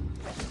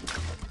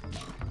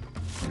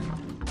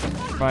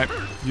 Right.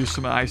 Use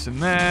some ice in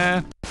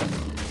there.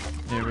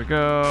 Here we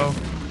go.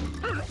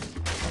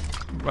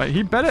 Right,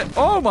 he better...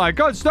 Oh my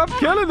god, stop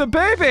killing the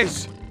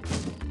babies!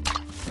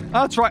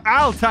 That's right,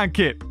 I'll tank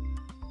it.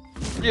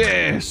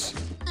 Yes.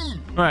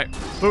 Right,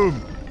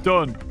 boom.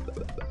 Done.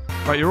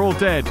 Right, you're all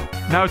dead.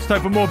 Now it's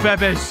time for more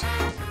babies.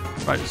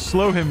 Right,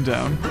 slow him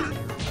down.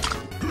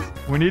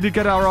 We need to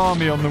get our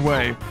army on the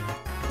way.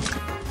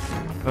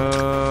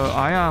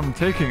 I am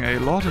taking a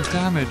lot of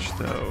damage,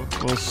 though.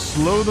 We'll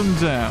slow them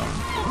down.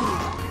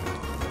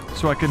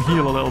 So I can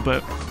heal a little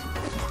bit.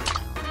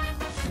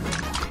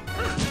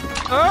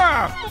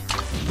 Ah!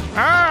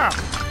 Ah!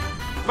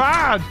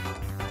 Bad!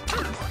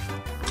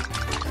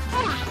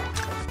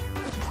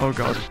 Oh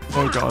god.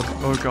 Oh god.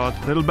 Oh god.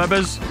 Little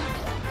babies.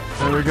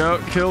 There we go.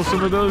 Kill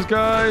some of those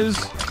guys.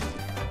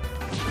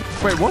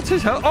 Wait, what's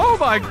his health? Oh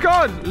my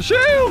god!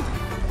 Shield!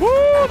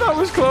 Woo! That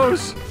was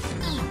close.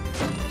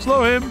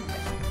 Slow him.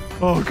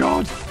 Oh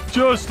god.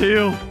 Just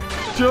heal.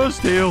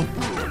 Just heal.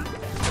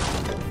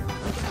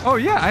 Oh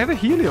yeah, I have a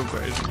healing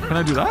upgrade. Can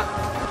I do that?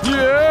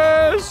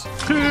 Yes!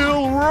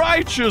 Heal!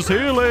 Righteous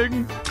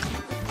healing!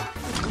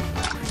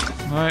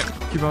 Alright,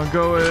 keep on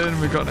going.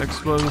 We got an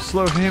explosive.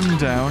 Slow him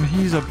down.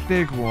 He's a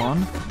big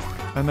one.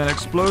 And then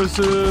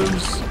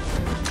explosives.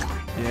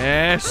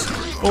 Yes!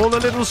 All the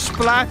little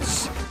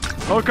splats.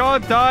 Oh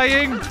god,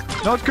 dying.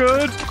 Not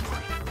good.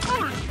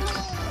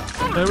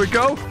 There we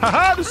go.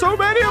 Haha, there's so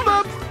many of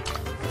them!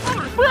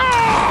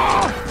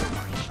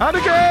 And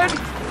again!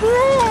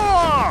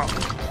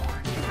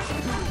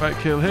 Right,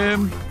 kill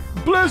him.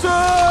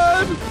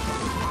 Blizzard!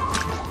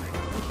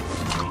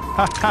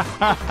 Ha ha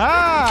ha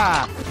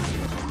ha!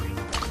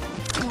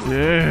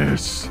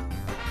 Yes.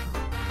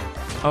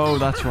 Oh,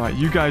 that's right.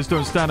 You guys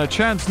don't stand a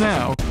chance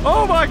now.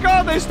 Oh my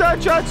god, they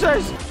stand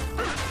chances!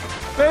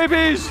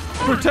 Babies,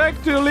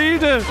 protect your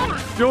leader.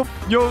 Your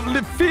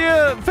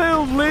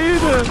fear-filled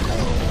leader.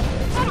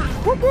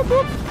 Whoop, whoop,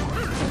 whoop.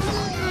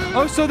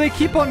 Oh, so they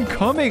keep on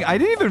coming. I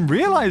didn't even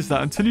realize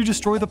that until you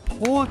destroy the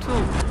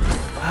portal.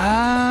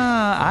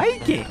 Ah, I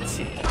get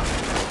it.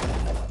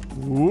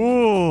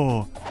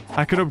 Whoa.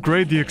 I can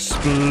upgrade the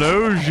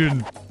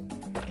explosion.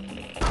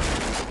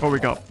 What we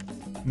got?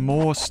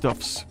 More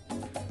stuffs.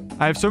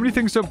 I have so many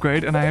things to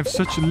upgrade, and I have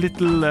such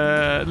little,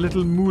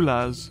 little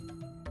moolahs.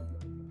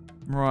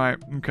 Right,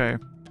 okay.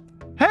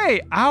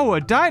 Hey, our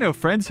dino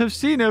friends have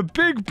seen a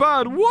big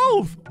bad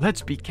wolf.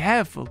 Let's be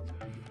careful.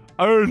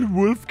 And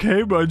wolf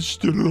came on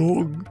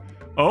strong.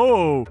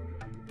 Oh,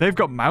 they've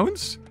got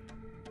mounts?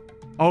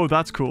 Oh,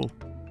 that's cool.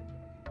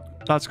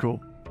 That's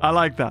cool. I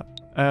like that.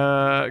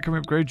 Can we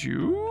upgrade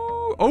you?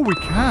 Oh, we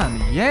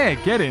can. Yeah,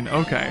 get in.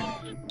 Okay.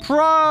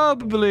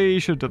 Probably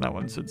should have done that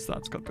one since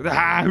that's got...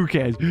 who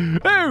cares?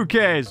 Who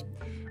cares?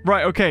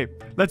 Right, okay.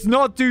 Let's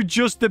not do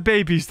just the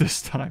babies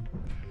this time.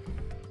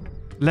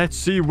 Let's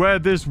see where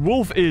this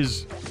wolf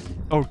is.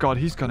 Oh, God,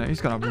 he's gonna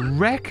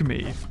wreck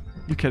me.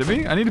 You kidding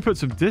me? I need to put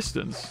some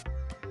distance.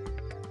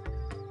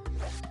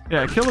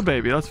 Yeah, kill the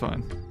baby. That's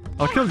fine.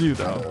 I'll kill you,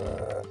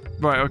 though.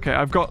 Right, okay.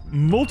 I've got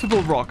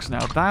multiple rocks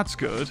now. That's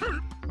good.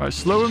 Right,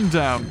 slow him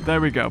down.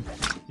 There we go.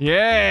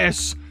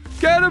 Yes!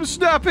 Get him,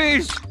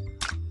 Snappies!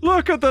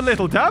 Look at the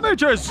little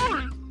damages!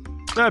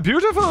 They're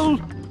beautiful!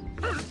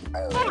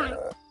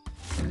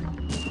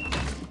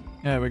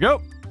 There we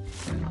go.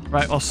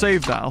 Right, I'll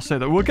save that. I'll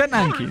save that. We'll get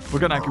an Anki. We'll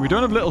get an Anki. We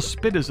don't have little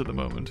spitters at the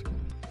moment.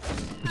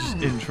 Which is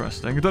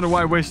interesting. I don't know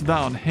why I wasted that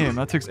on him.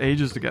 That takes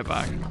ages to get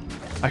back.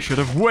 I should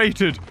have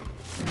waited.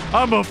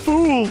 I'm a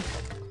fool!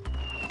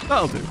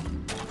 That'll do.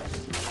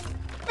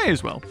 May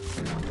as well.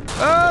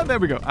 There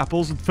we go.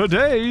 Apples for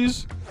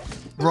days.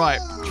 Right.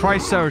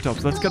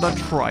 Triceratops. Let's get that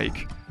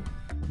trike.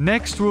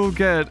 Next, we'll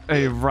get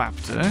a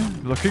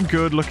raptor. Looking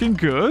good, looking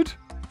good.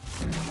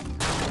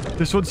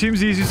 This one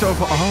seems easy so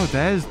far. Oh,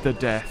 there's the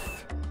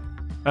death.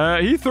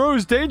 He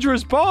throws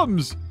dangerous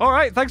bombs. All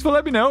right, thanks for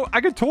letting me know.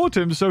 I can taunt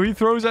him so he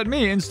throws at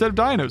me instead of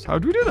dinos. How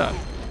do we do that?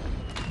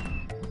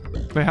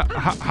 Wait,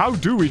 how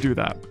do we do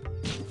that?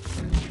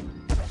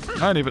 I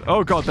don't even...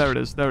 Oh, God, there it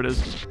is. There it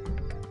is.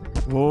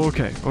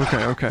 Okay,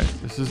 okay, okay.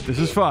 This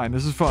is fine.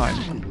 This is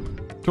fine.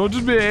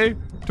 Taunted me.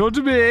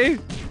 Taunted me.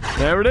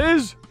 There it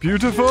is.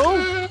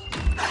 Beautiful.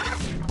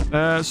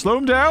 Slow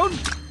him down.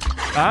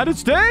 And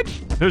it's dead.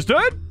 It's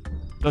dead.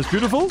 That's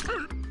beautiful.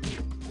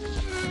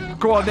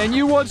 Go on, then.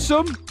 You want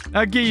some?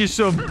 I'll give you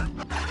some.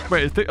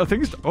 Wait, I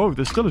think it's... Oh,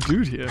 there's still a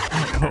dude here.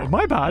 Oh,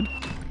 my bad.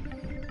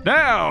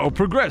 Now,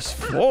 progress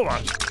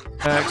forward.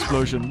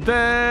 Explosion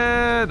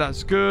there.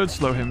 That's good.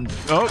 Slow him.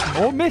 Oh,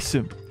 or miss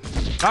him.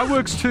 That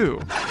works too.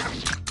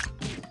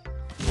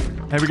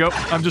 There we go.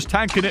 I'm just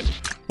tanking it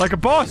like a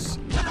boss.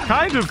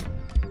 Kind of.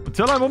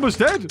 Until I'm almost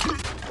dead.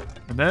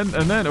 And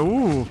then,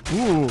 ooh.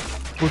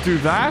 We'll do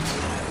that.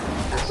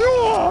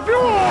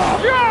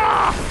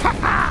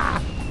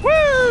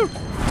 Woo!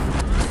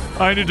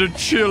 I need to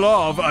chill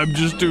off. I'm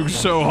just doing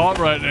so hot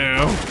right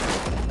now.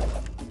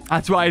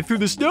 That's why I threw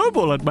the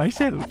snowball at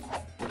myself.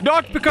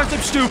 Not because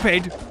I'm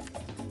stupid.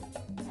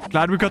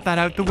 Glad we got that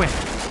out the way.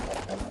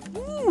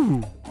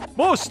 Ooh,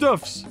 more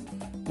stuffs.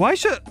 Why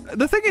should...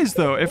 The thing is,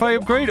 though, if I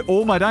upgrade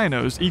all my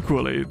dinos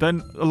equally,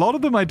 then a lot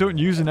of them I don't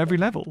use in every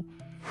level.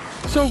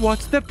 So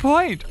what's the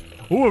point?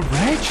 Oh, a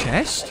rare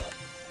chest?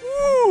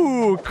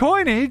 Ooh,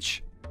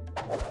 coinage.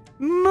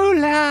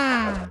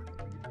 Moolah.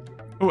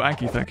 Oh,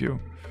 Anki, thank you.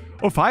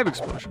 Oh, 5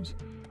 explosions.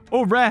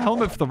 Oh, rare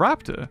helmet for the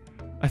raptor.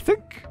 I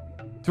think...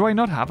 Do I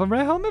not have a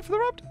rare helmet for the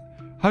raptor?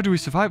 How do we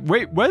survive?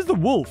 Wait, where's the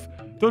wolf?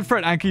 Don't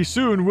fret, Anki.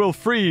 Soon we'll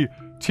free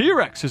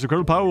T-Rex. His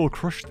incredible power will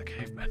crush the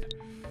cavemen.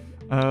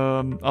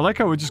 I like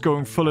how we're just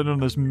going full in on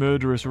this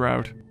murderous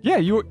route. Yeah,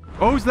 you...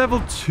 Oh, it's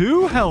level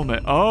 2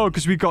 helmet. Oh,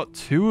 because we got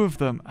 2 of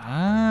them.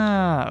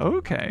 Ah,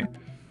 okay.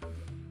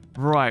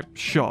 Right,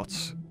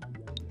 shots.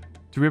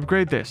 Do we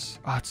upgrade this?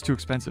 Ah, it's too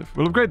expensive.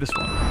 We'll upgrade this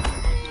one.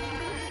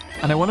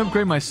 And I want to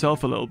upgrade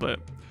myself a little bit.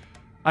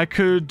 I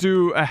could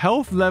do a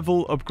health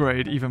level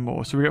upgrade even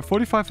more. So we get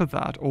 45 for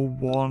that, or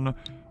 1,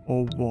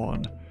 or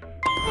 1.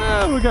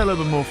 We'll get a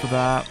little bit more for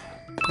that.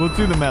 We'll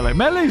do the melee.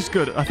 Melee's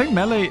good. I think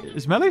melee...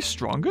 Is melee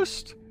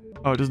strongest?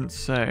 Oh, it doesn't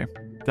say.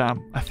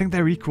 Damn. I think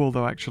they're equal,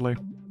 though, actually.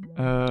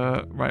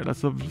 Right,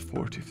 let's level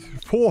 4 to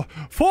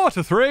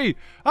 3.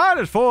 I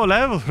did 4,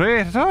 level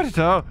 3.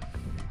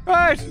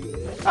 Right.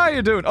 How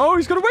you doing? Oh,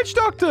 he's got a witch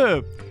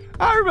doctor.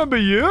 I remember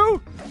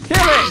you. Kill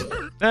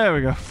it. There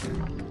we go.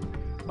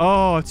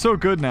 Oh, it's so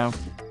good now.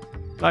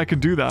 I can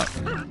do that.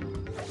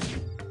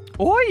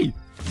 Oi!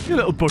 You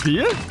little buggy,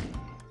 you.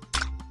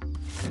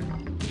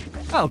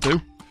 That'll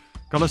do.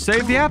 Gotta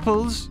save the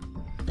apples.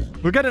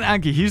 We'll get an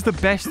Anki. He's the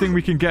best thing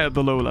we can get at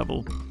the low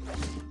level.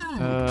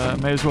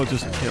 May as well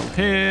just kill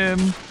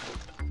him.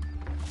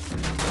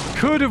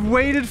 Could have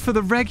waited for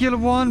the regular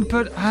one,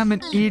 but I'm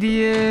an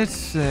idiot.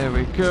 There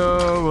we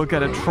go. We'll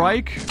get a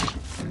trike.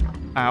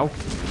 Ow.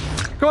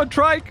 Come on,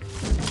 trike.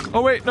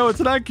 Oh, wait. No, it's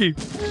an Anki.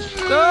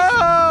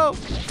 No!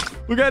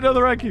 We'll get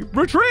another Anki.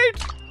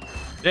 Retreat!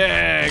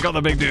 Yeah, got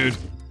the big dude.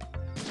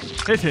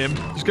 Hit him.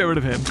 Just get rid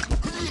of him.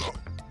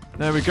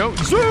 There we go.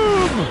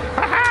 Zoom!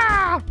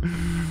 Ha-ha!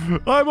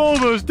 I'm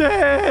almost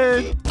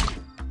dead.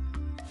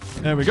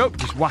 There we go.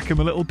 Just whack him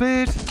a little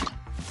bit.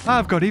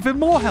 I've got even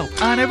more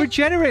health. And I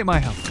regenerate my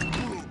health.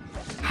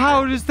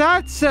 How does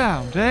that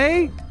sound,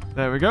 eh?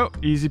 There we go.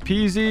 Easy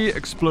peasy.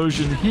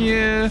 Explosion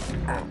here.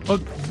 Oh,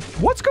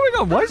 what's going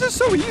on? Why is this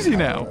so easy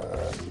now?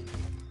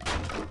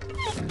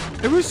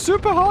 It was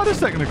super hard a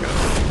second ago.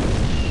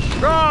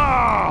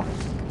 Ah!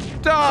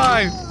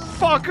 Die!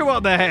 Fuck him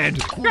on the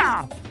head.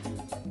 Ah!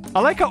 I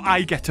like how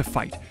I get to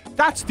fight.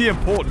 That's the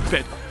important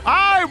bit.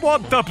 I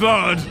want the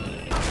blood!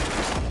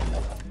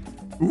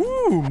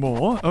 Ooh,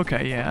 more.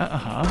 Okay,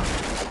 yeah,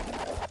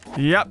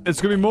 Yep, it's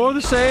gonna be more of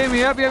the same.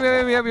 Yep.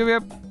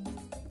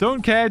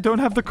 Don't care. Don't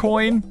have the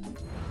coin.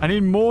 I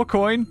need more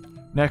coin.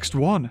 Next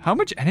one. How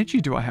much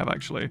energy do I have,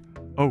 actually?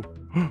 Oh.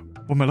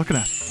 What am I looking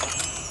at?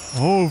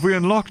 Oh, we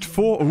unlocked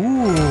 4.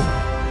 Ooh.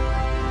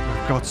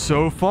 I've got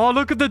so far.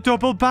 Look at the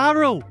double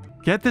barrel.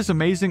 Get this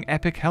amazing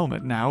epic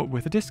helmet now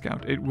with a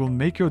discount. It will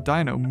make your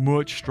dino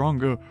much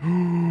stronger.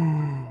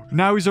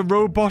 Now he's a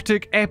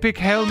robotic epic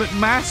helmet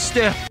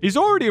master. He's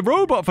already a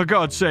robot, for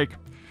God's sake.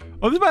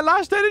 Oh, this is my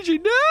last energy.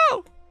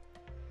 No!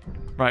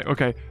 Right,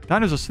 okay.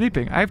 Dinos are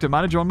sleeping. I have to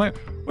manage on my...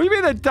 What do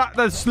you mean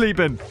they're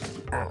sleeping?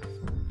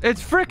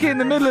 It's freaking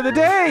the middle of the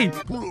day.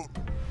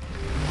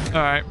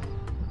 Alright.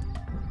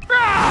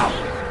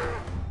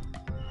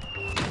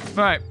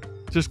 Alright.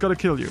 Just gotta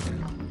kill you.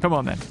 Come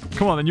on, then.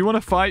 Come on, then. You want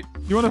to fight?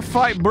 You want to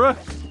fight, bruh?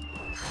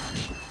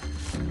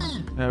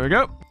 There we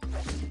go.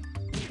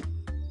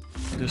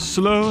 Just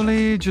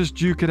slowly, just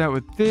duke it out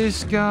with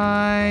this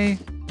guy.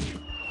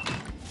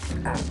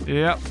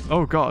 Yep.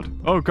 Oh, God.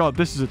 Oh, God.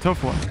 This is a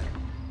tough one.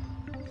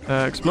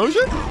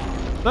 Explosion?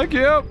 Thank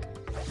you.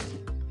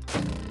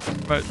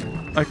 Right.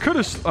 I could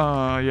have...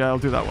 yeah, I'll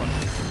do that one.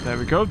 There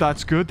we go.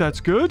 That's good. That's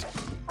good.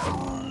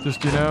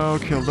 Just, you know,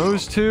 kill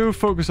those two.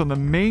 Focus on the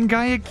main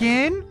guy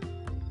again.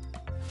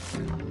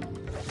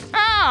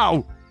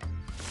 Ow!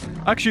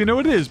 Actually, you know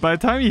what it is? By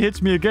the time he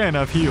hits me again,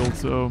 I've healed,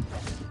 so...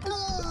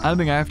 I don't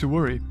think I have to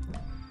worry.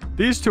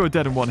 These two are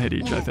dead in one hit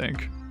each, I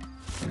think.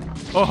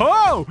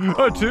 Oh-ho!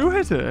 A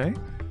 2-hit, eh?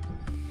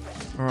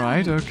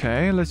 Alright,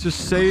 okay. Let's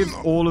just save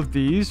all of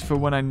these for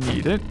when I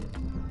need it.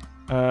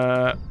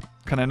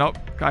 Can I not?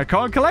 I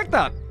can't collect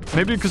that.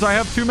 Maybe because I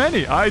have too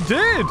many. I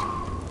did!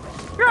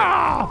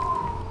 Ah!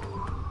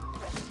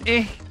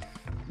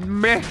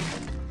 Meh.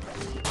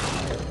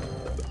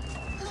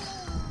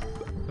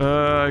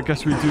 I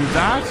guess we do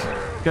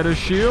that. Get a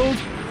shield.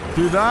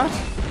 Do that.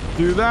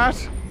 Do that.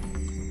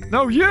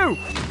 No, you!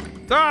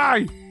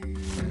 Die!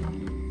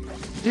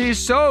 He's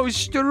so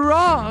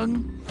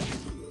strong.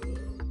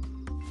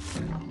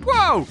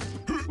 Whoa!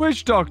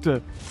 Witch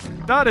Doctor.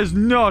 That is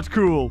not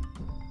cool.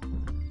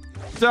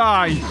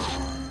 Die.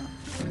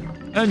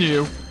 And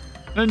you.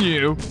 And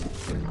you.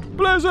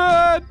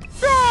 Blizzard!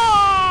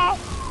 Ah!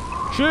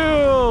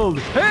 Shield!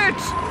 Hit!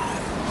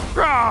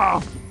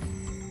 Ah!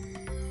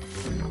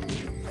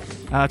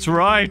 That's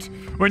right.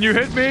 When you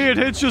hit me, it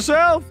hits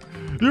yourself.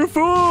 You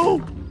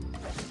fool!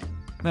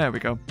 There we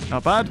go.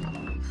 Not bad.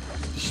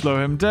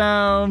 Slow him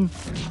down.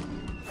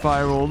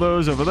 Fire all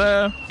those over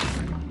there.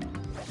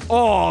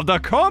 Oh, the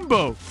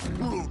combo!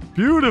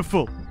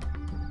 Beautiful.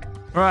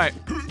 Right.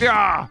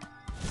 Yeah.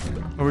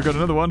 Oh, we got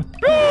another one.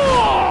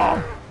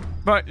 Ah!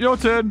 Right, your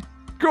turn.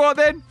 Go on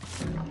then.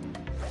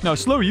 Now,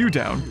 slow you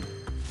down.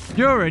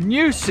 You're a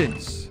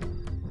nuisance.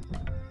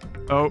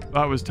 Oh,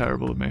 that was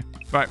terrible of me.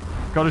 Right,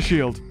 got a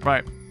shield.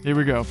 Right, here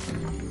we go.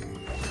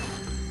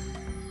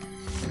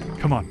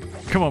 Come on.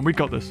 Come on, we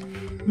got this.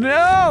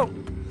 No!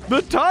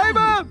 The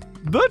timer!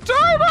 The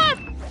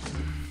timer!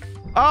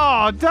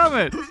 Oh, damn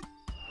it.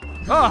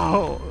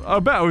 Oh, I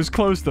bet I was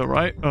close though,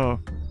 right? Oh,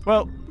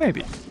 well,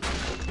 maybe.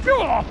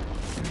 Oh.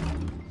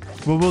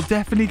 Well, we'll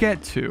definitely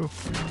get 2.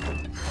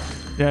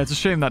 Yeah, it's a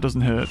shame that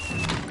doesn't hurt.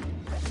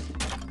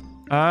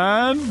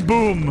 And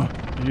boom.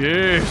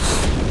 Yes.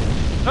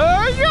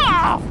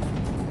 Yeah!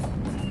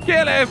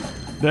 Kill him!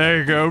 There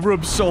you go.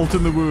 Rub salt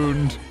in the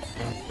wound.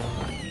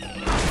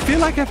 I feel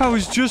like if I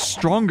was just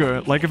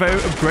stronger, like if I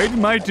upgraded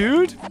my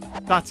dude,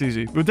 that's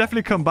easy. We'll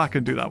definitely come back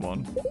and do that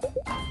one.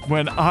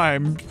 When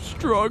I'm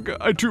stronger,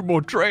 I do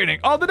more training.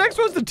 Oh, the next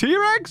one's the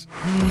T-Rex?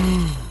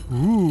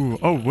 Ooh.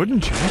 Oh,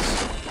 wooden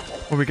chest.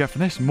 What do we get for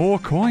this? More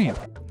coin.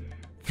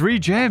 3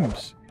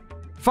 gems.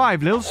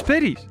 5 little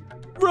spitties.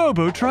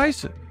 Robo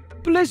Tricer.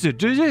 Blizzard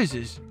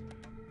diseases.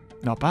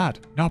 Not bad.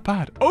 Not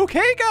bad.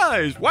 Okay,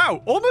 guys.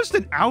 Wow. Almost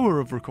an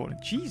hour of recording.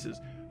 Jesus.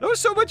 That was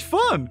so much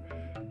fun.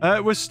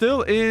 We're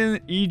still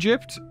in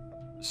Egypt.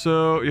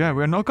 So, yeah,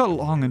 we're not got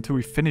long until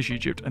we finish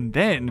Egypt. And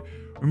then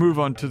we move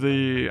on to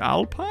the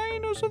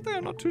Alpine or something.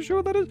 I'm not too sure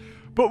what that is.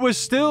 But we're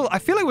still... I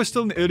feel like we're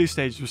still in the early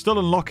stages. We're still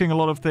unlocking a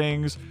lot of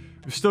things.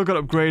 We've still got to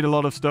upgrade a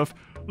lot of stuff.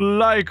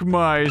 Like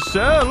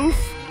myself.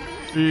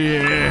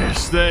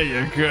 Yes, there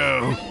you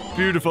go.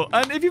 Beautiful.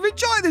 And if you've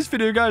enjoyed this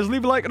video, guys,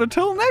 leave a like. And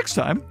until next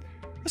time,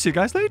 I'll see you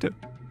guys later.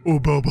 Oh,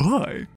 bye-bye.